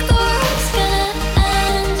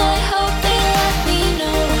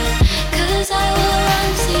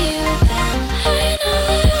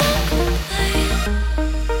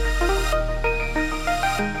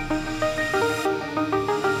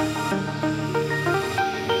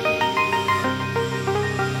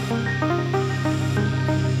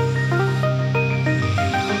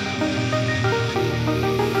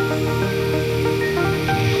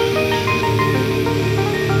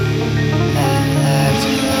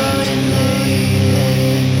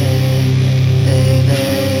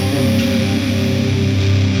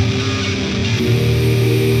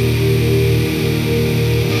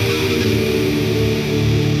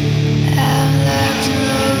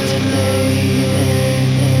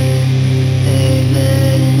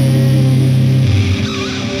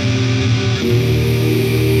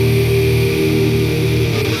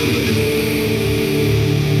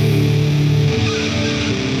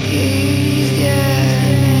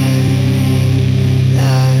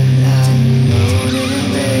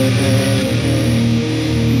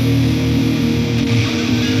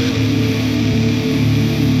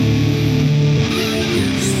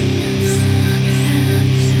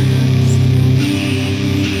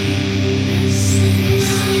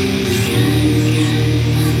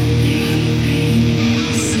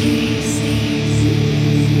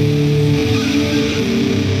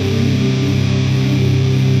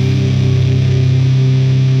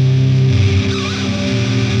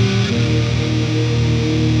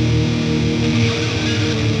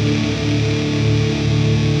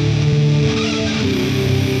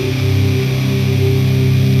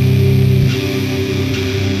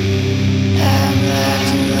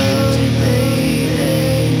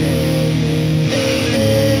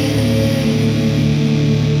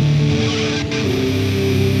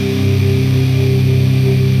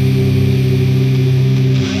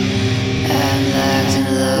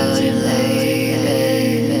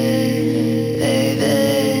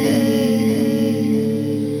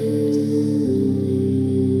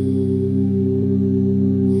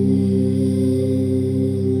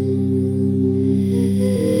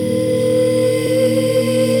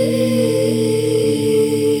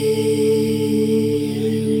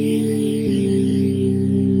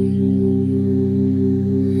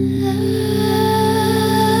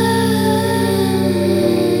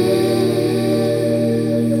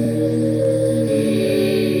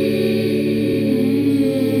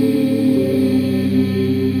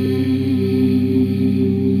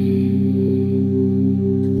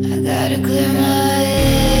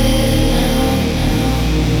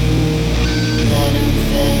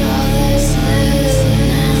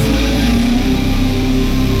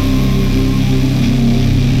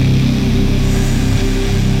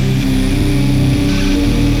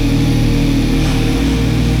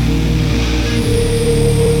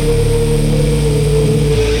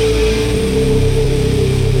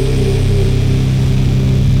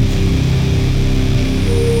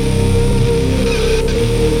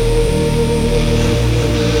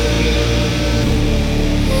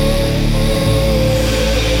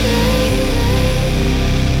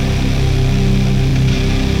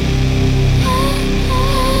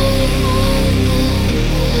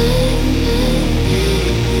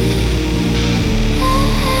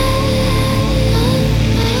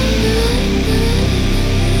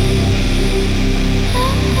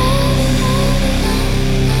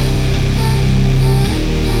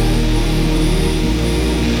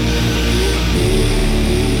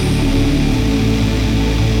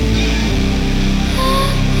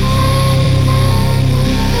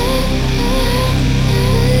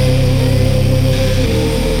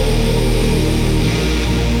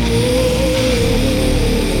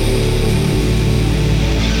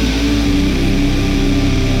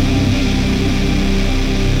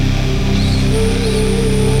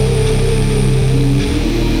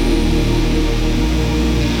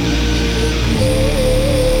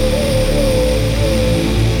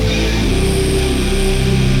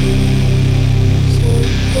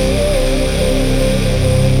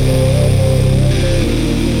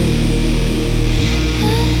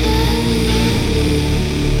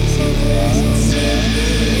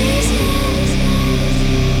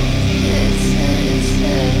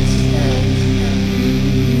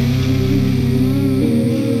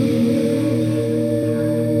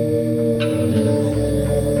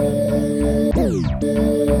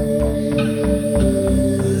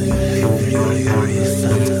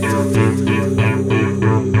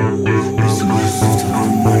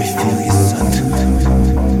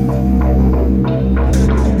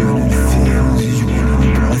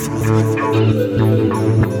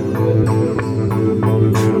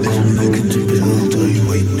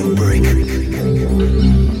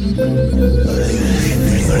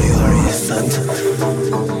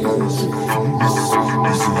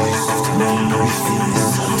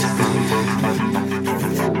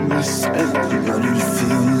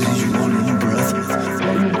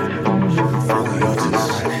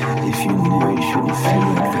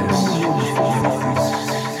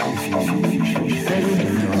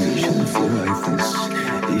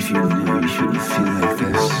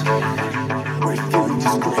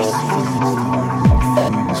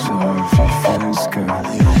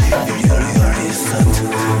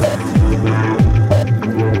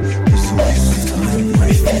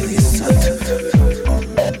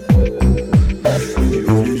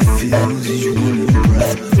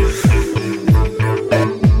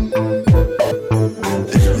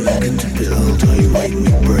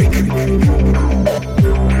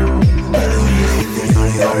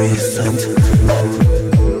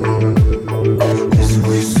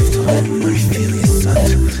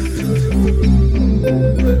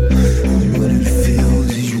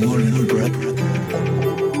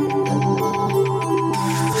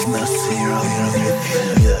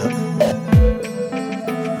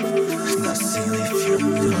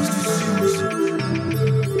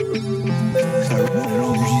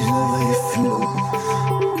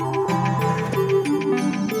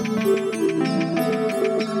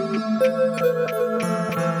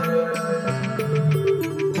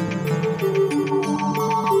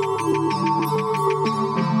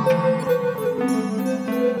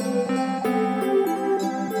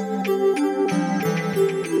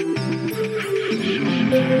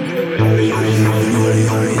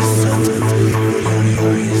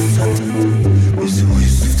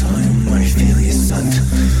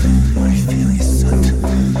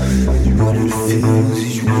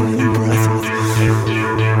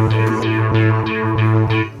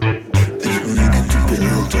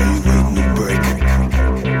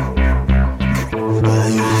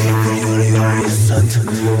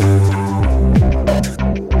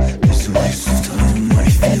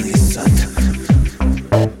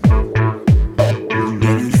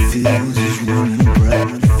 feels he's running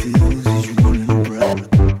bright. Feels he's running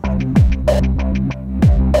bright.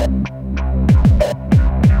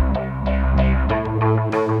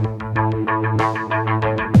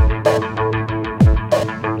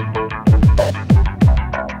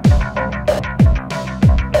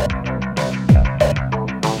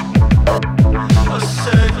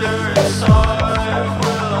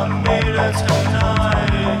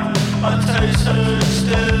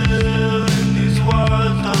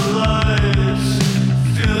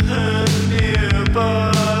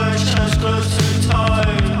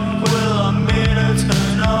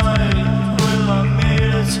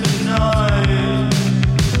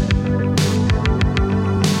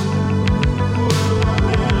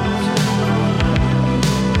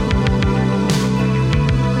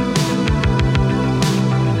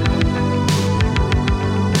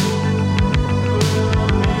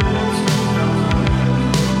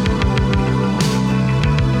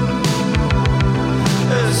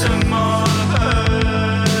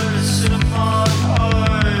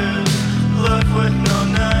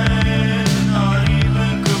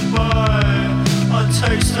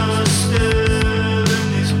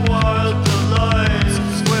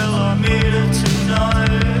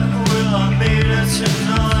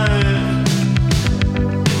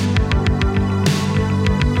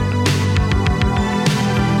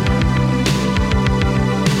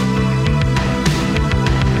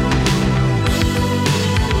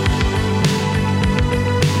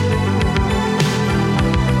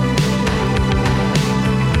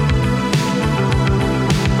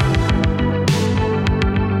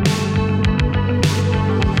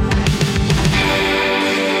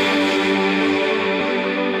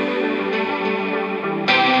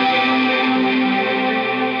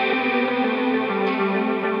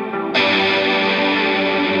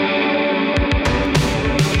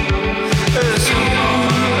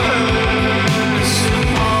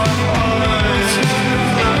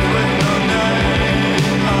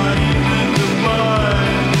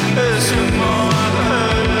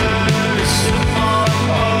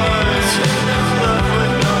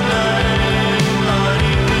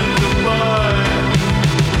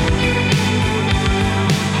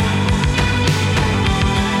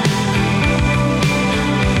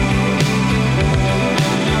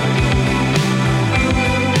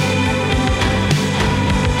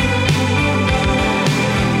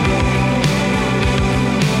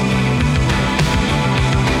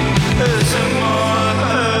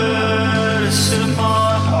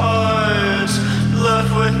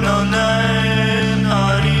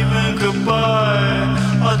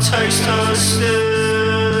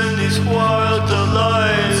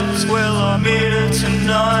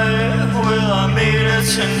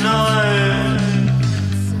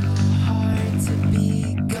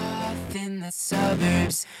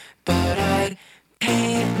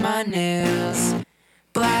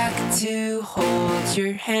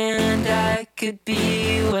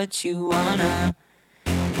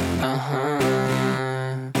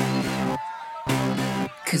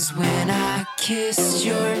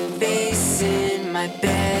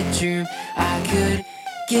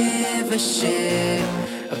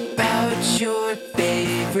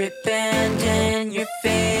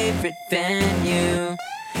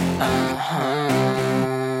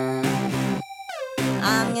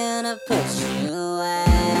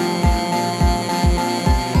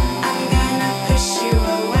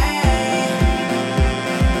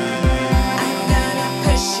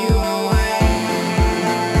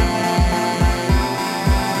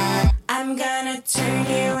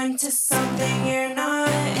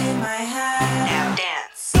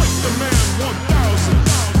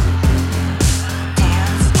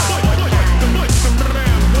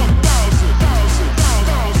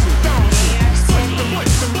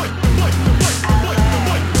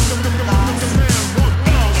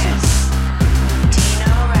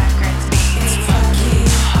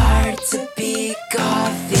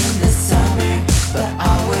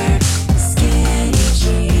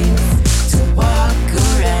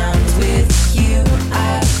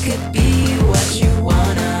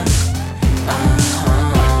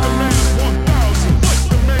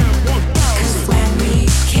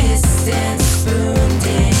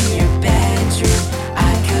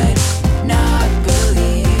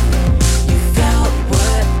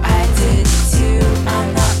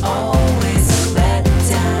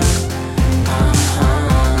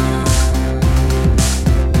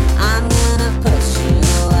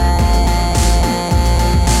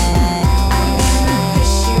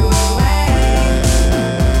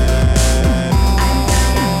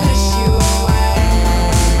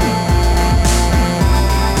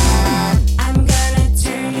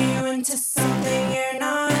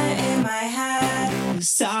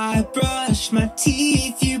 my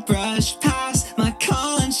teeth you brush past my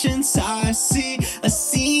conscience. I see a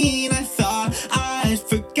scene I thought I'd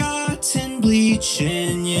forgotten,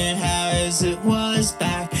 bleaching your hair as it was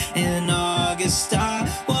back in August. I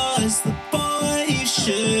was the boy you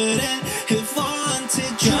shouldn't have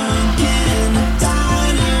wanted, drunk in the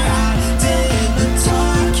diner. I did the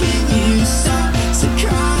talking, you started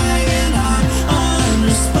crying. I'm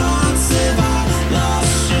unresponsive, I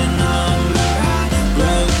lost your number, I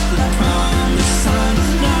broke the promise. I'm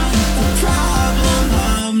not the problem,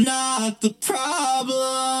 I'm not the problem.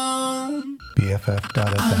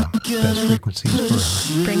 BFF.FM, best frequencies forever.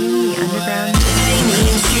 Bringing the underground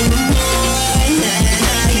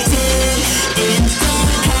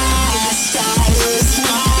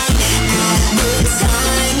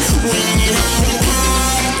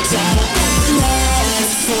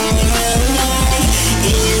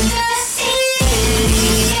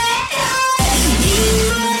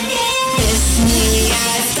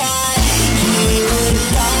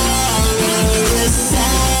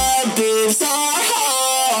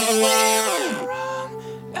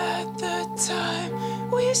At the time,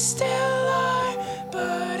 we still are,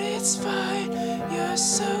 but it's fine. You're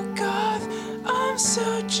so goth, I'm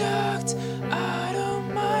so jocked. I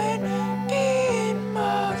don't mind being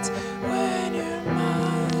mocked when you're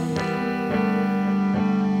mine.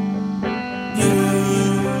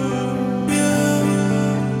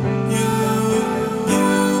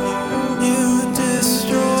 You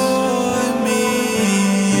destroy me.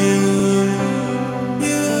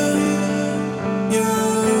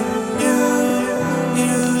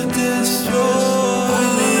 You destroy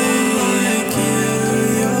me. Like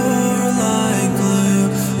you're like glue.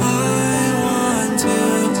 I want to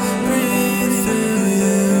breathe through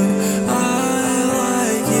you. I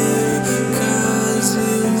like you 'cause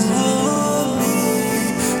you hold me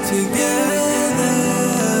together.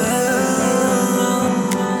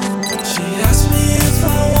 She asked me if I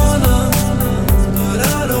wanna, but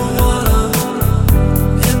I don't wanna.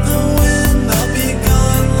 In the wind, I'll be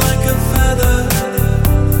gone like a feather.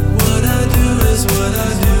 What I do is what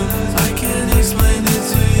I do. I can't explain it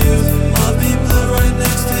to you. I'll be blue right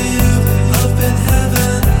next to you, up in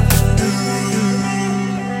heaven.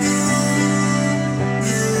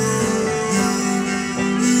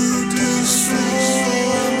 You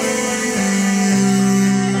destroy me.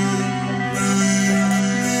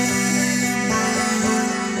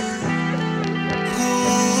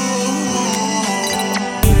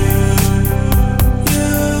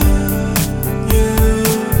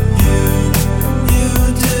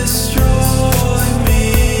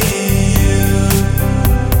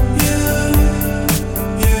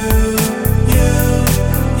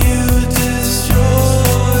 You destroy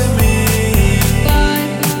me.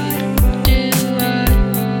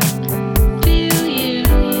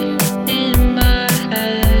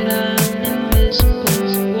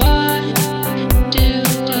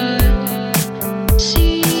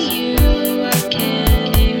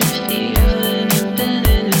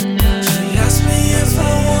 She asked me if I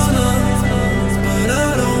wanna, but I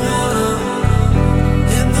don't wanna.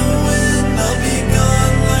 In the wind, I'll be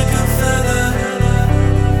gone like a feather.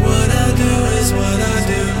 What I do is what I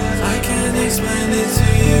do. I can't explain it to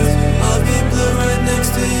you. I'll be blue right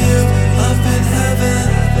next to you, up in heaven.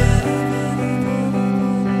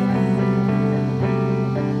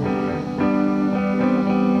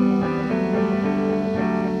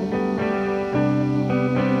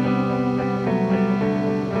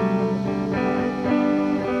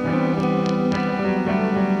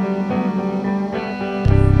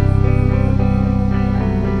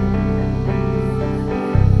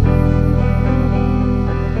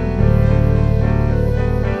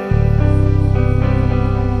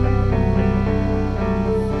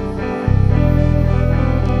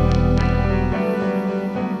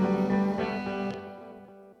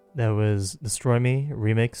 That was Destroy Me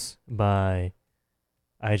remix by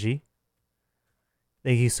IG.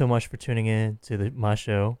 Thank you so much for tuning in to my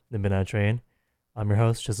show, The Midnight Train. I'm your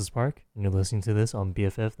host, Justice Park, and you're listening to this on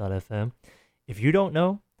BFF.FM. If you don't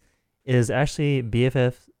know, it is actually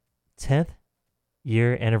BFF's 10th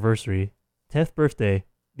year anniversary, 10th birthday.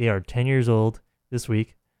 They are 10 years old this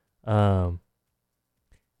week. They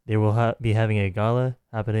will be having a gala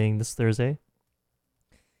happening this Thursday.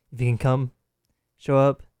 If you can come, show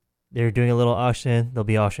up. They're doing a little auction. They'll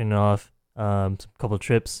be auctioning off some couple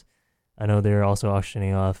trips. I know they're also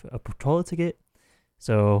auctioning off a Portola ticket.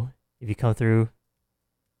 So if you come through,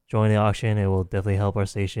 join the auction. It will definitely help our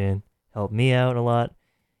station, help me out a lot.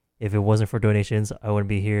 If it wasn't for donations, I wouldn't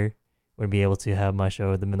be here. Wouldn't be able to have my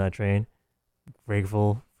show, The Midnight Train.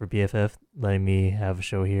 Grateful for BFF letting me have a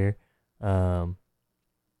show here.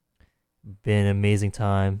 been an amazing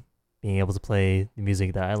time being able to play the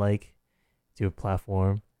music that I like to a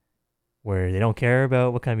platform where they don't care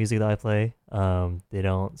about what kind of music that I play. They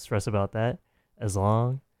don't stress about that as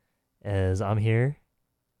long as I'm here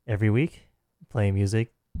every week playing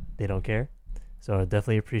music. They don't care. So I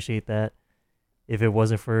definitely appreciate that. If it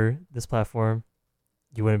wasn't for this platform,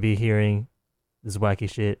 you wouldn't be hearing this wacky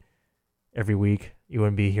shit every week. You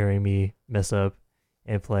wouldn't be hearing me mess up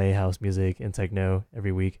and play house music and techno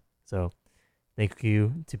every week. So thank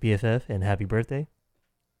you to BFF and happy birthday.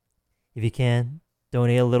 If you can,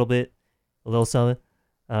 donate a little bit, a little something.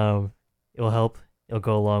 It'll help. It'll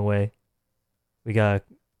go a long way. We got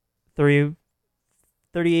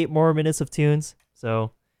 38 more minutes of tunes.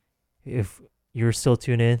 So if you're still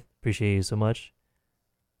tuned in, appreciate you so much.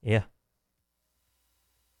 Yeah.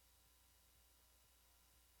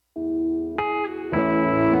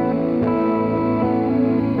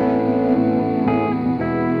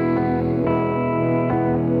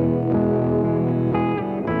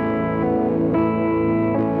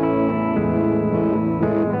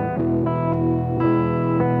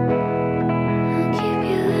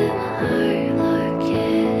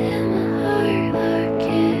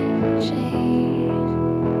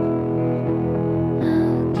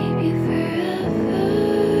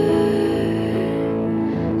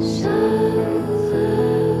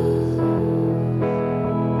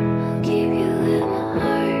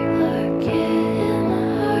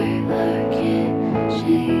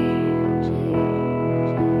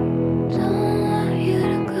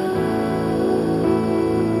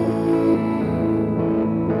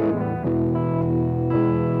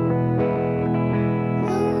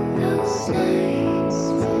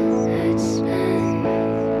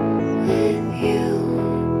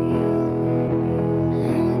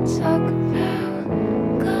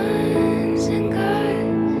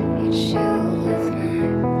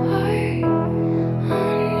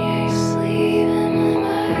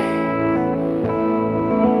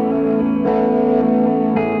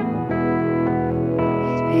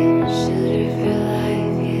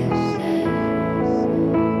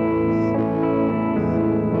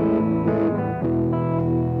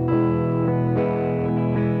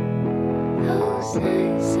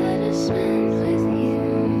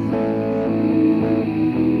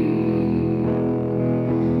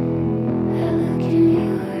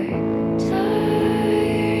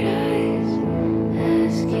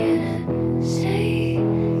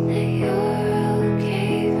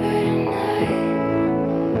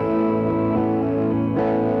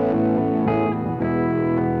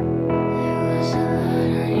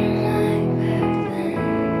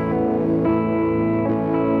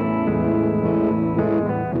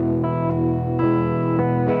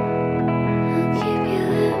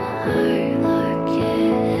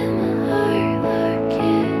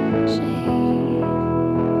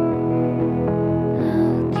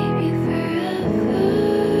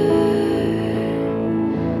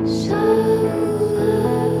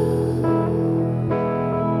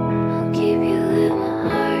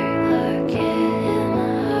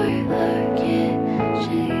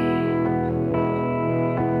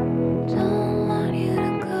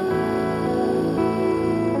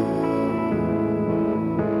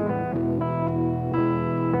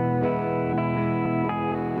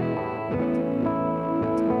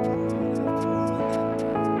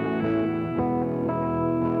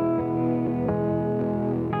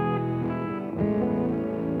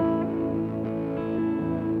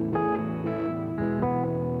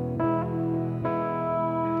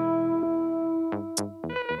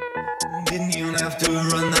 Didn't even have to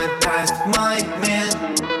run that past my man.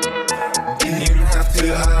 Didn't even have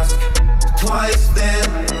to ask twice then.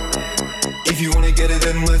 If you wanna get it,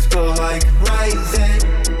 then let's go like right then.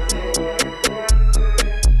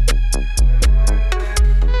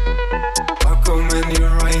 How come when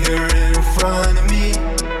you're right here in front of me,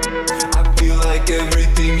 I feel like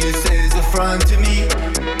everything you say is a front to me.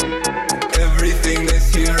 Everything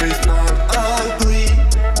that's here is not ugly.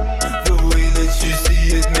 The way that you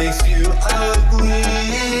see it makes you ugly.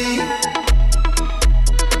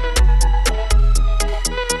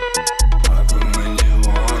 How come when you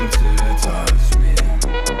want to touch me,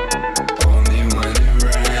 only when it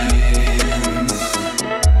rains?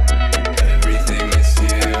 Everything is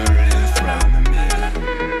here in front of me.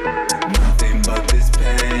 Nothing but this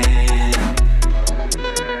pain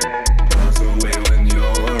goes away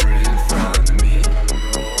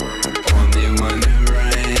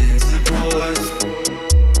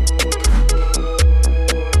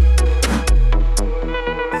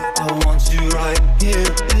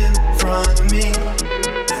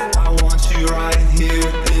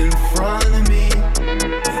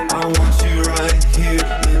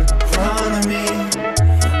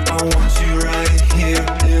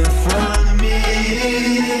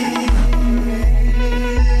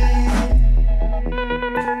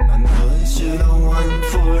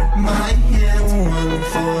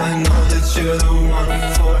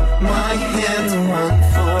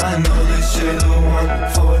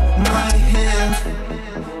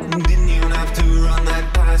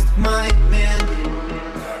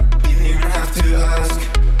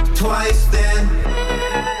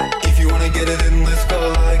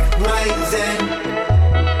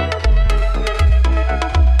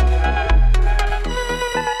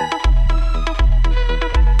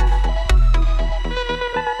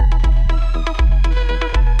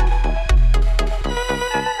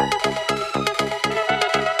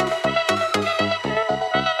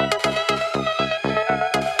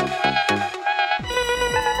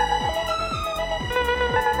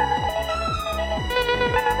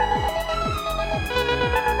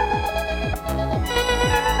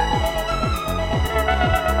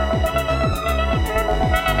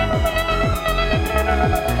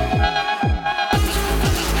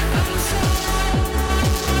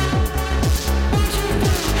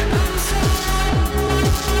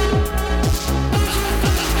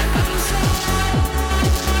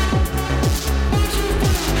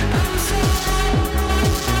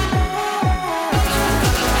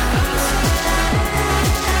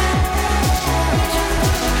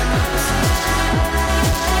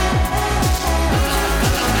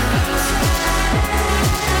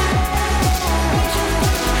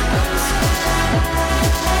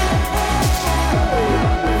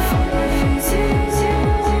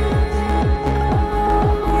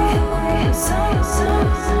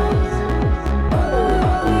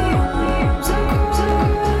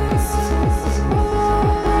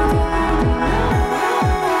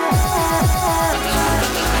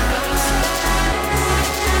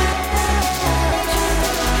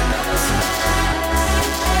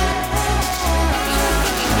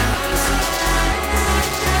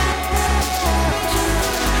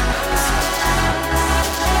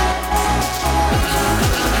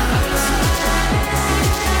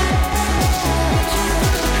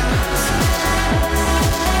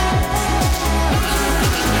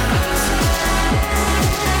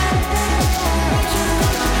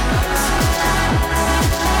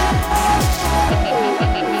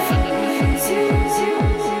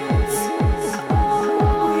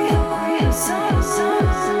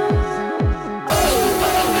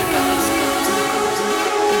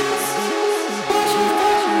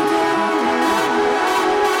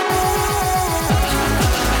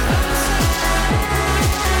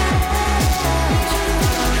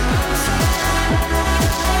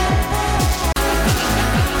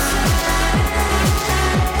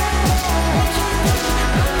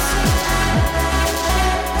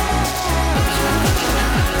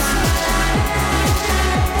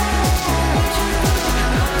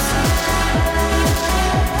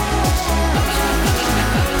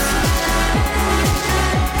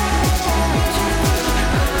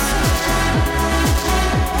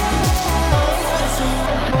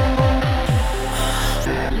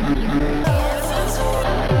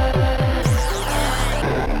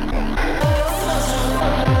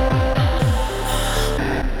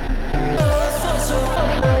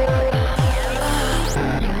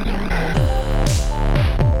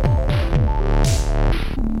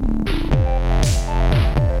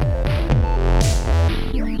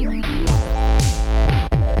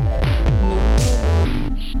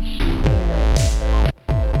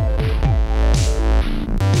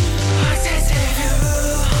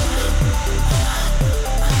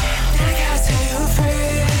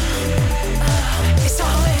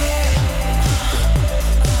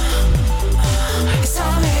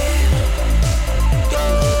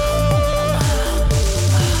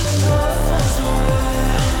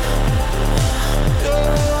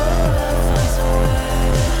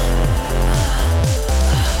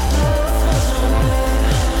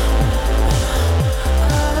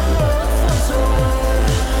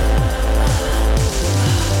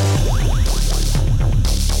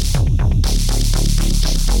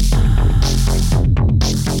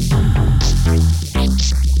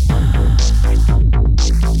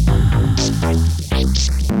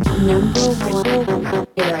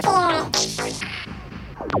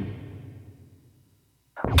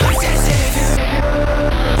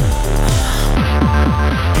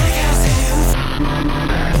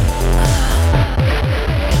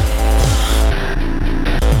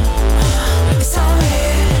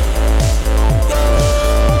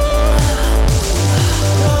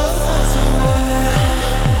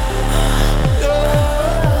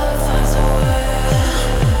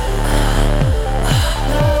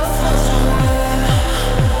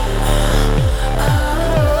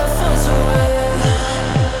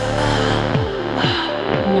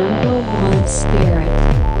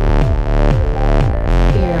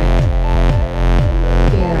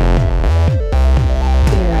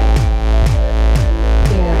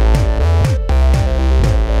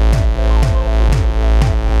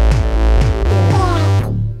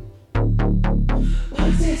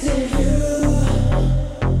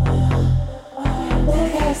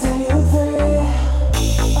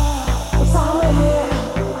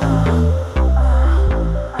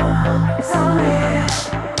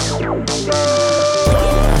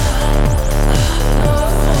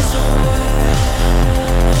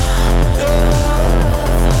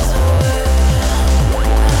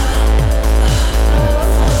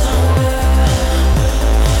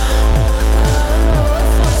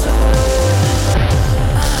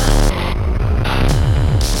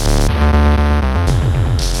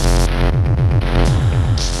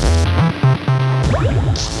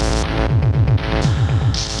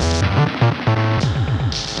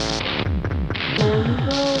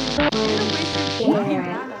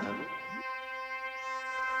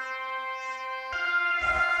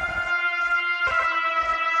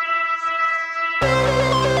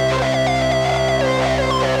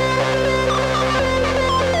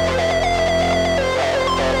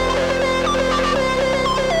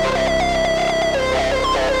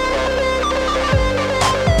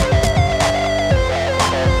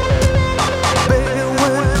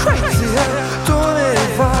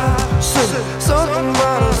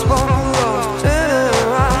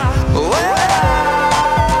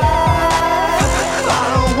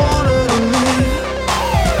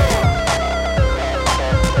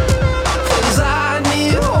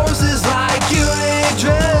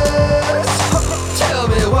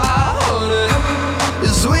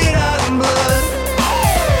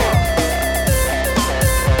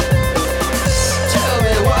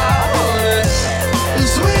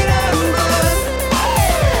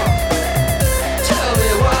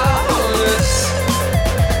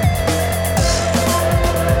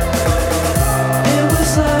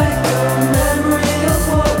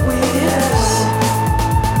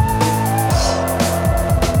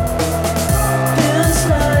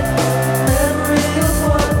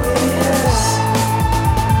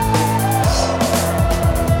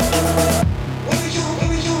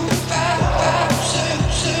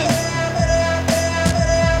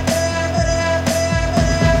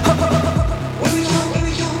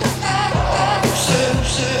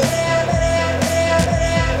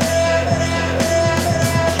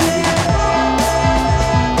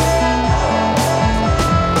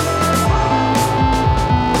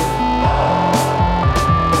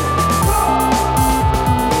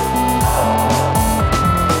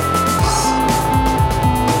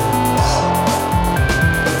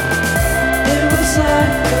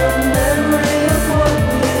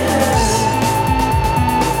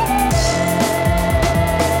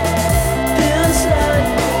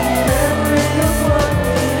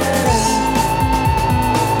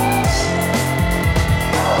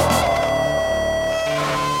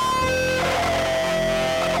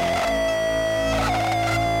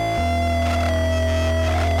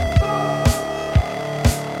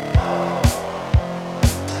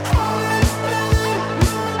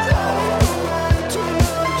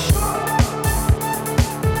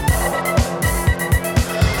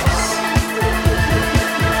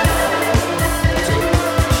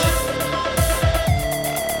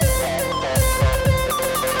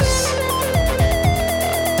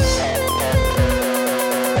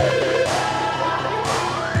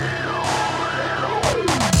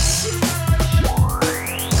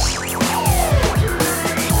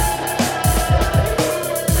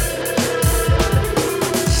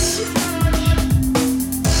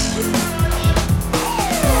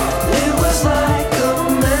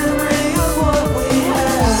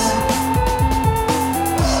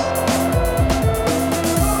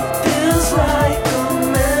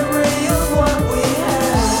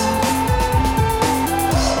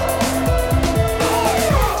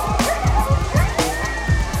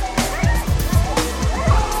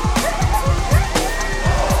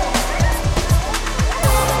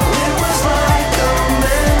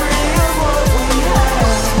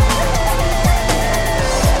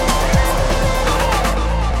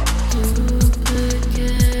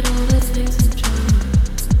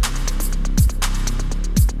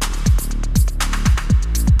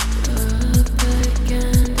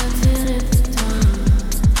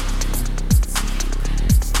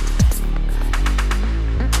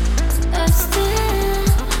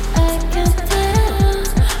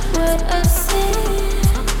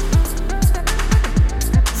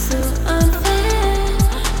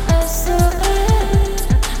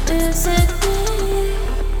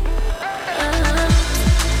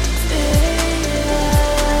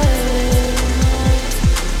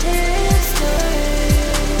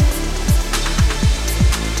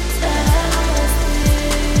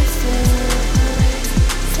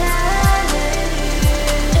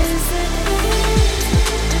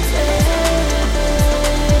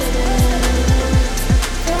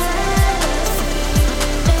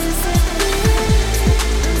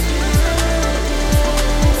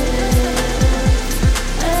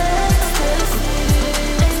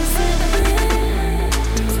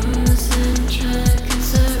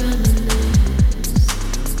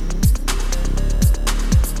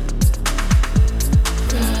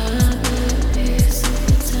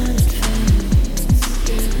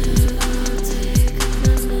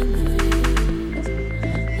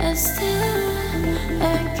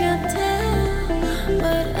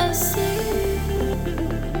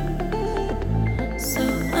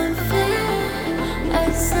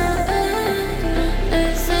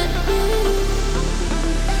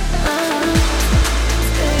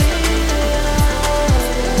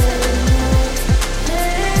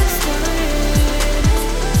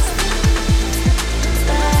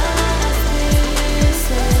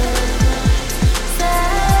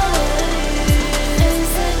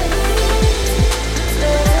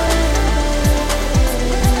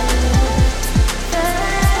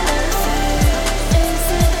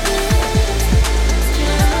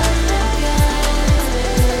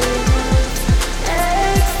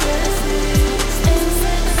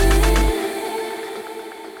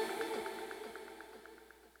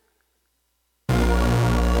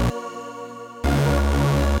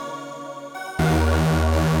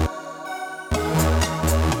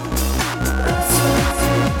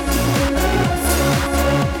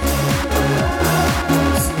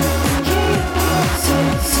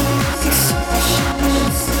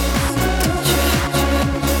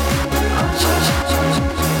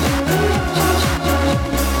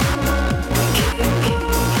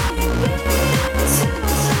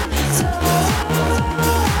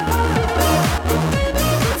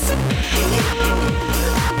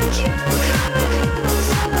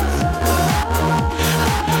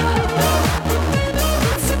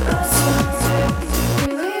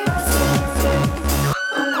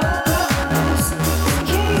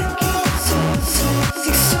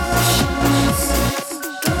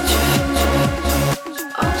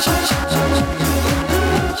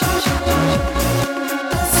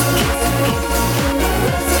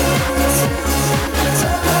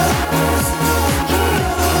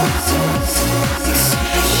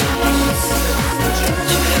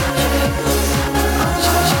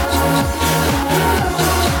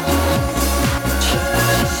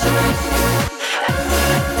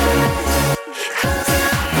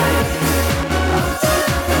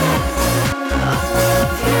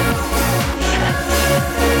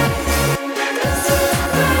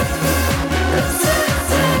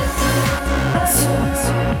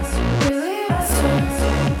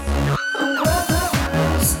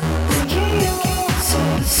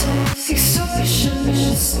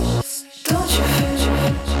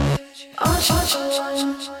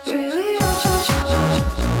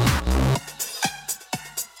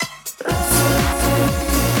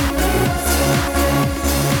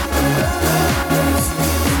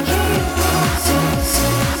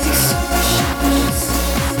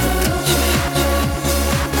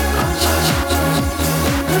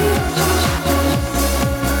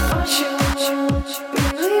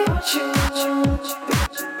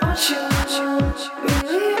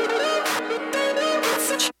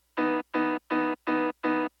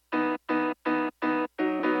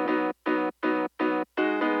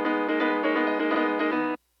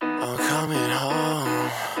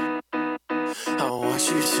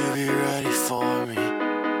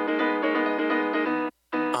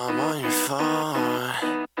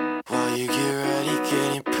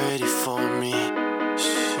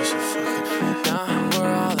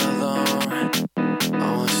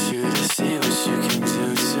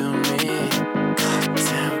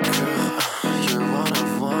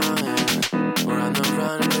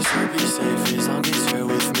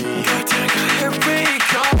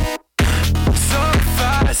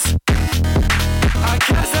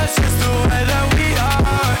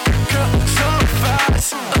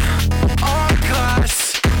All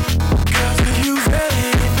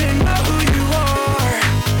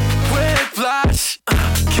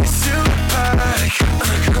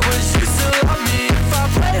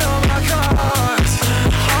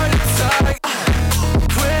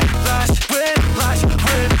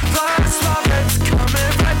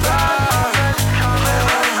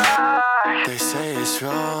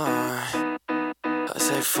on. I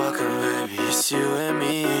say fuck 'em, baby, it's you and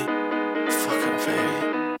me. Fuck 'em, baby,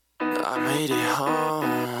 I made it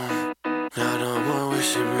home. Now no more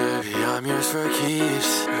wishing, baby, I'm yours for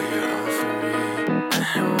keeps. Girl, you're all for me.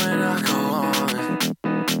 And when I go on,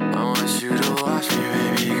 I want you to watch me,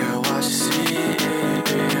 baby, girl, watch you see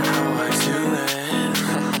how I do it.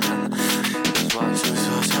 Just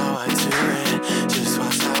watch how I do it. Just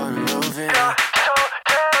watch how I'm moving.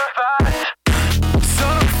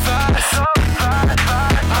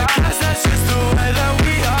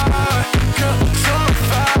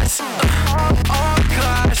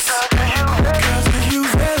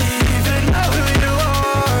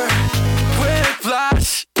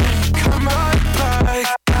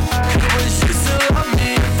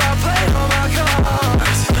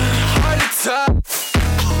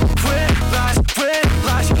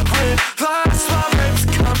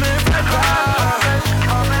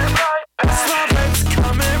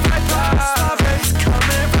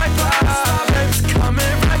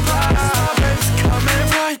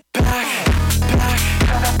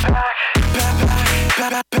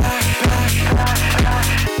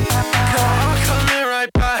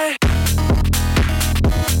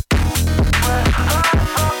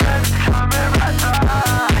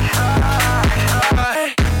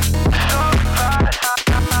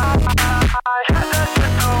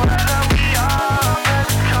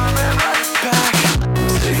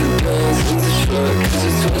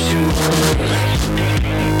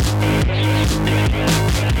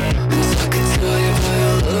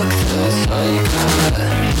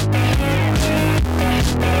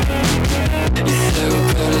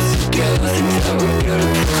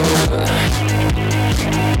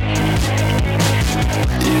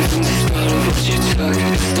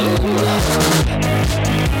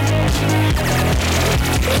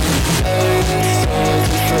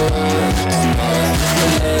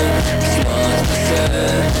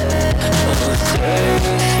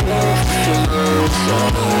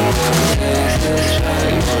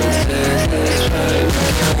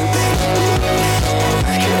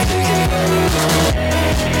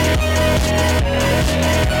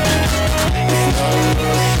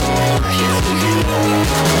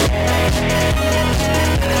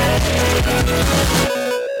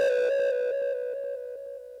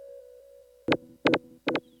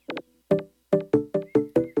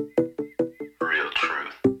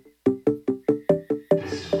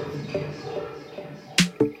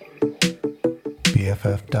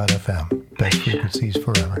 BFF.FM, best frequencies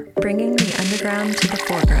forever. Bringing the underground to the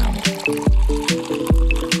foreground.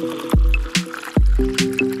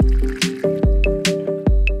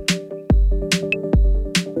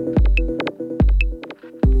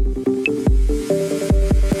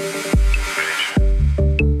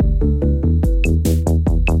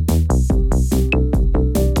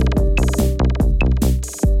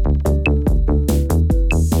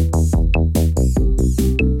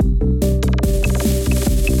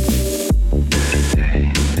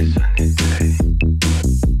 Day is a new day.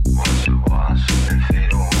 Once it was and faded.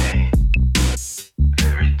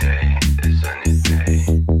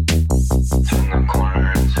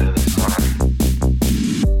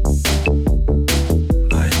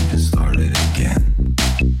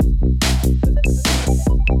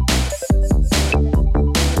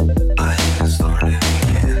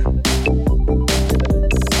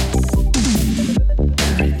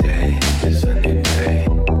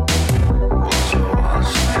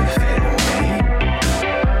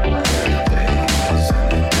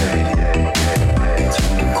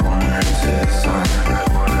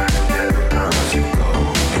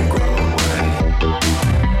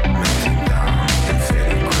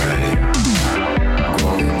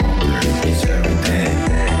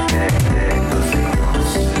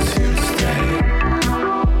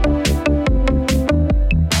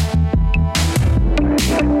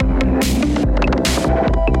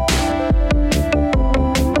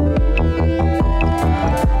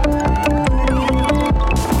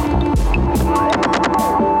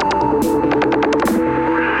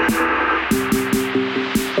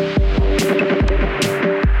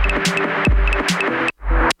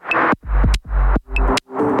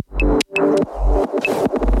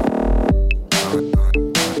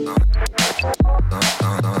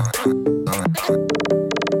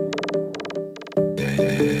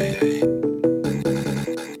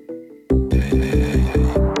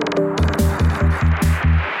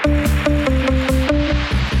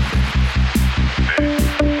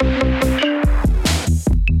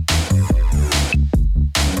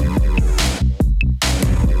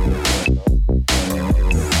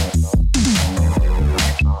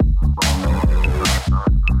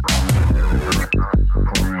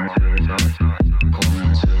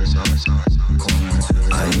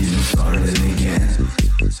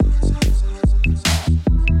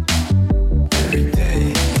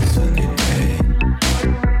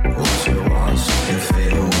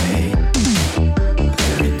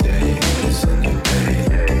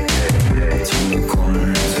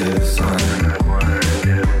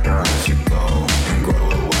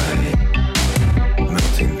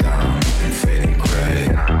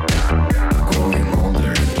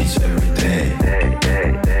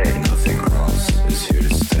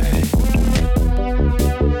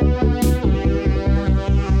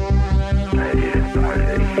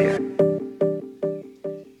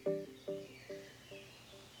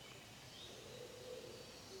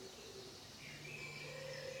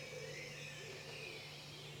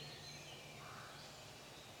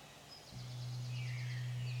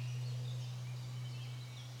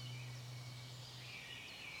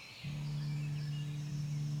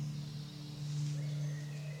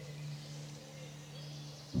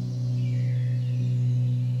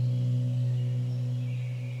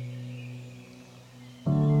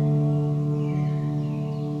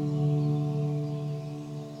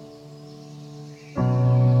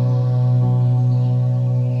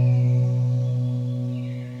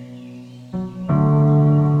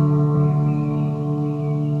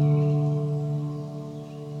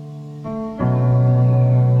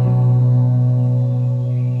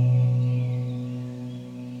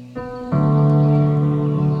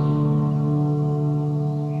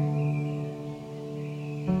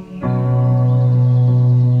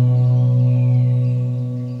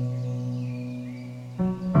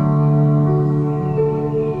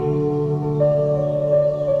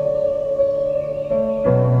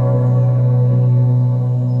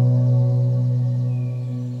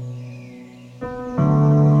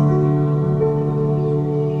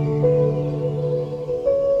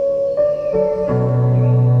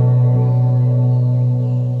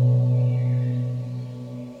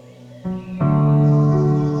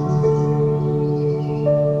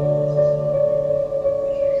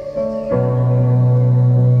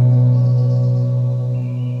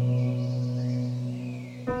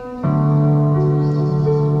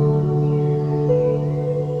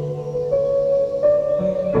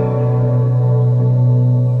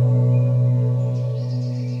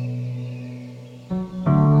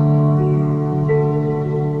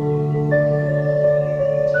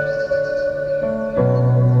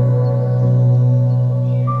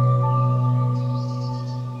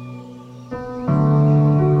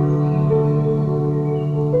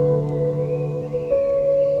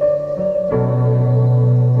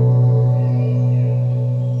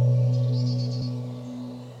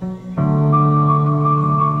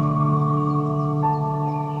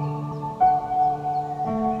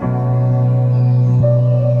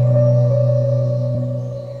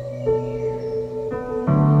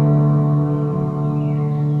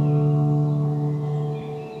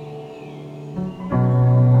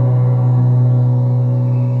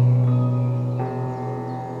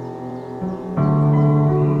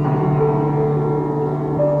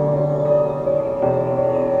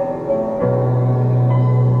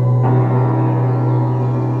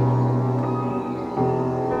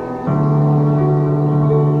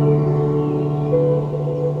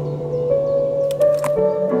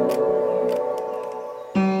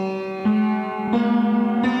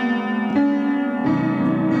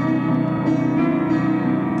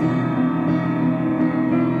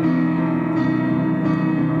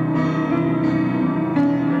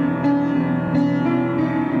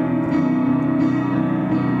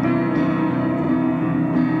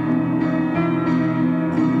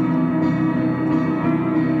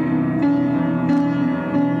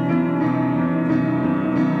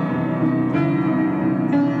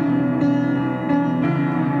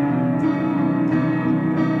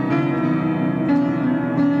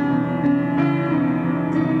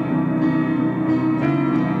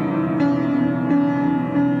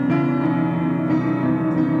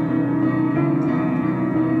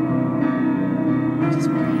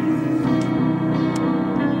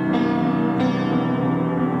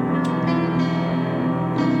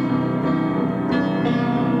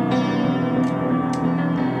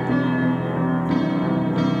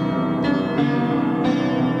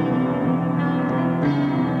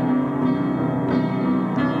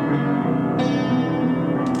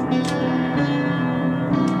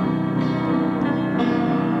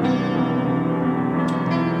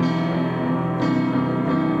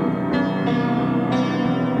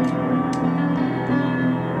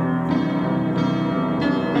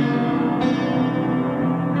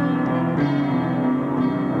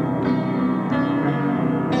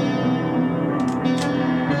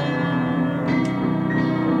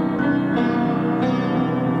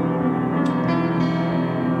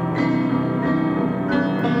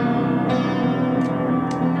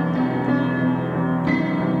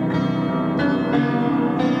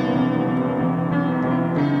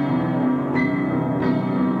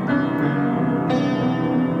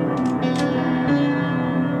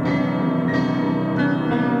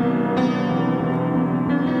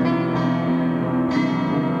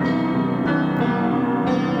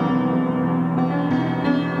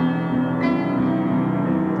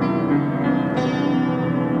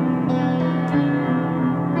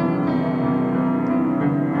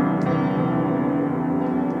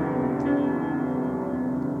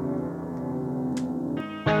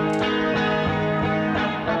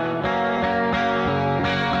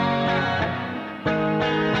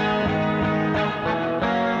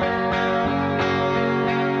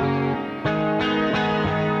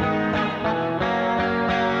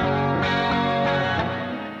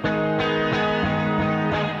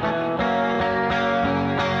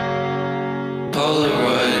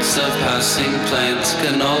 Polaroids of passing planes,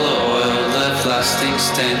 canola oil left lasting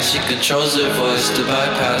stains. She controls her voice to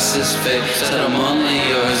bypass his fate. Said I'm only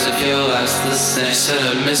yours if you'll last the same. She said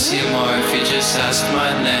I'd miss you more if you just asked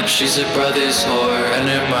my name. She's her brother's whore and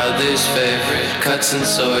her mother's favorite. Cuts and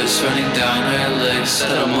sores running down her legs.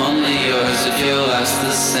 Said I'm only yours if you'll last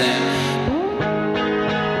the same.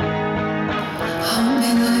 Hold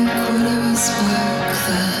me like what I was work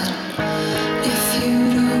then. If you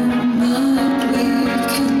don't mind, we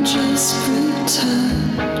can just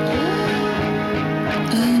pretend.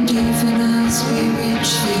 And even as we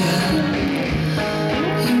reach the end,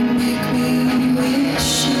 you make me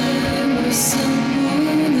wish I was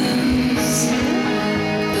someone else.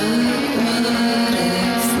 But what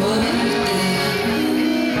if, but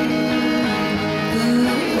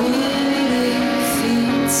what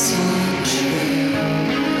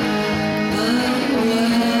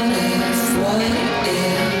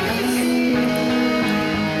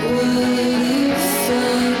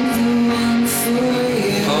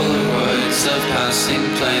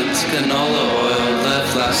passing planes, canola oil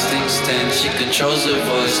left lasting stains. She controls her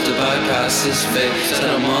voice to bypass his fate. Said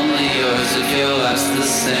I'm only yours if you'll last the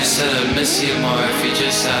same. Said I'd miss you more if you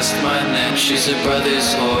just ask my name. She's her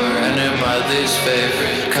brother's whore and her mother's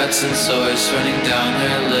favorite. Cuts and sores running down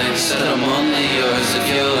her legs. Said I'm only yours if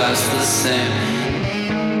you'll last the same.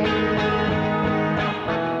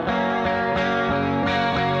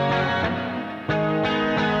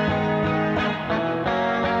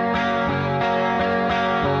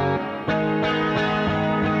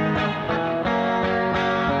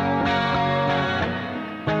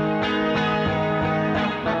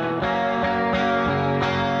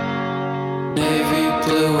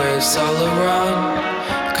 All around,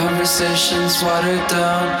 conversations watered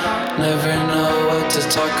down. Never know what to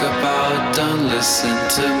talk about, don't listen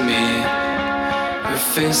to me. Her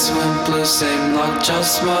face went blue, same lockjaw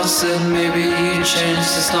smile. Said maybe you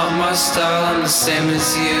changed, it's not my style. I'm the same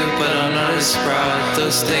as you, but I'm not as proud.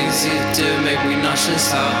 Those things you do make me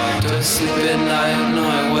nauseous. How do I sleep at night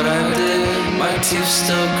knowing what I did? My teeth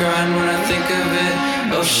still grind when I think of it.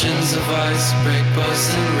 Oceans of ice break bows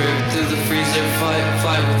and rip through the freezer.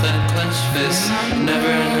 Fly with unclenched fists.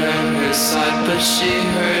 Never heard her side, but she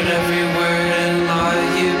heard every word and lie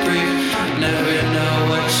you breathe. Never know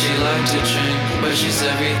what she liked to drink, but she's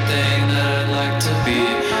everything that I'd like to be.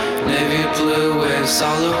 Navy blue waves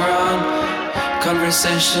all around,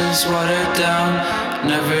 conversations watered down.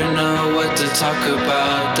 Never know what to talk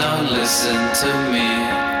about, don't listen to me.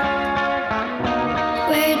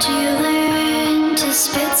 Where'd you learn to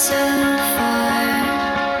spit so far?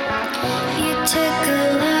 You took a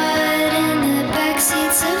lot in the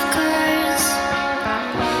backseats of cars.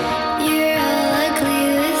 You're all ugly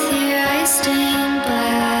with your eyes stained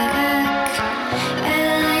black. I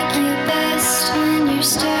like you best when you're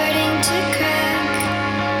starting to crack.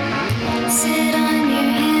 Sit on your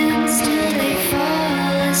hands till they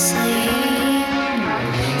fall asleep.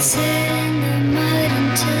 Sit in the mud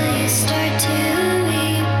until you start to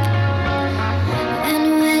weep. And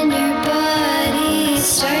when your body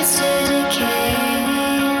starts to decay,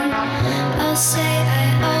 I'll say I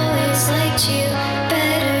always liked you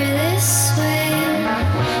better this way.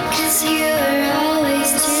 'Cause you were always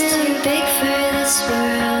too big for this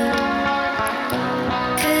world.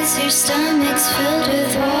 'Cause your stomach's filled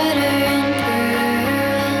with water and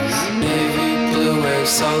pearls. Navy blue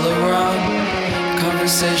waves all around,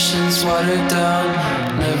 conversations watered down.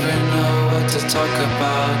 Never know what to talk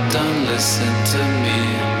about, don't listen to me.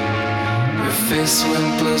 Her face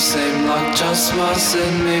went blue, same lockjaw smile.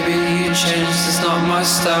 Said maybe you changed, it's not my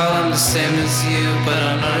style. I'm the same as you, but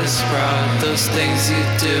I'm not as proud. Those things you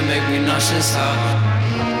do make me nauseous. How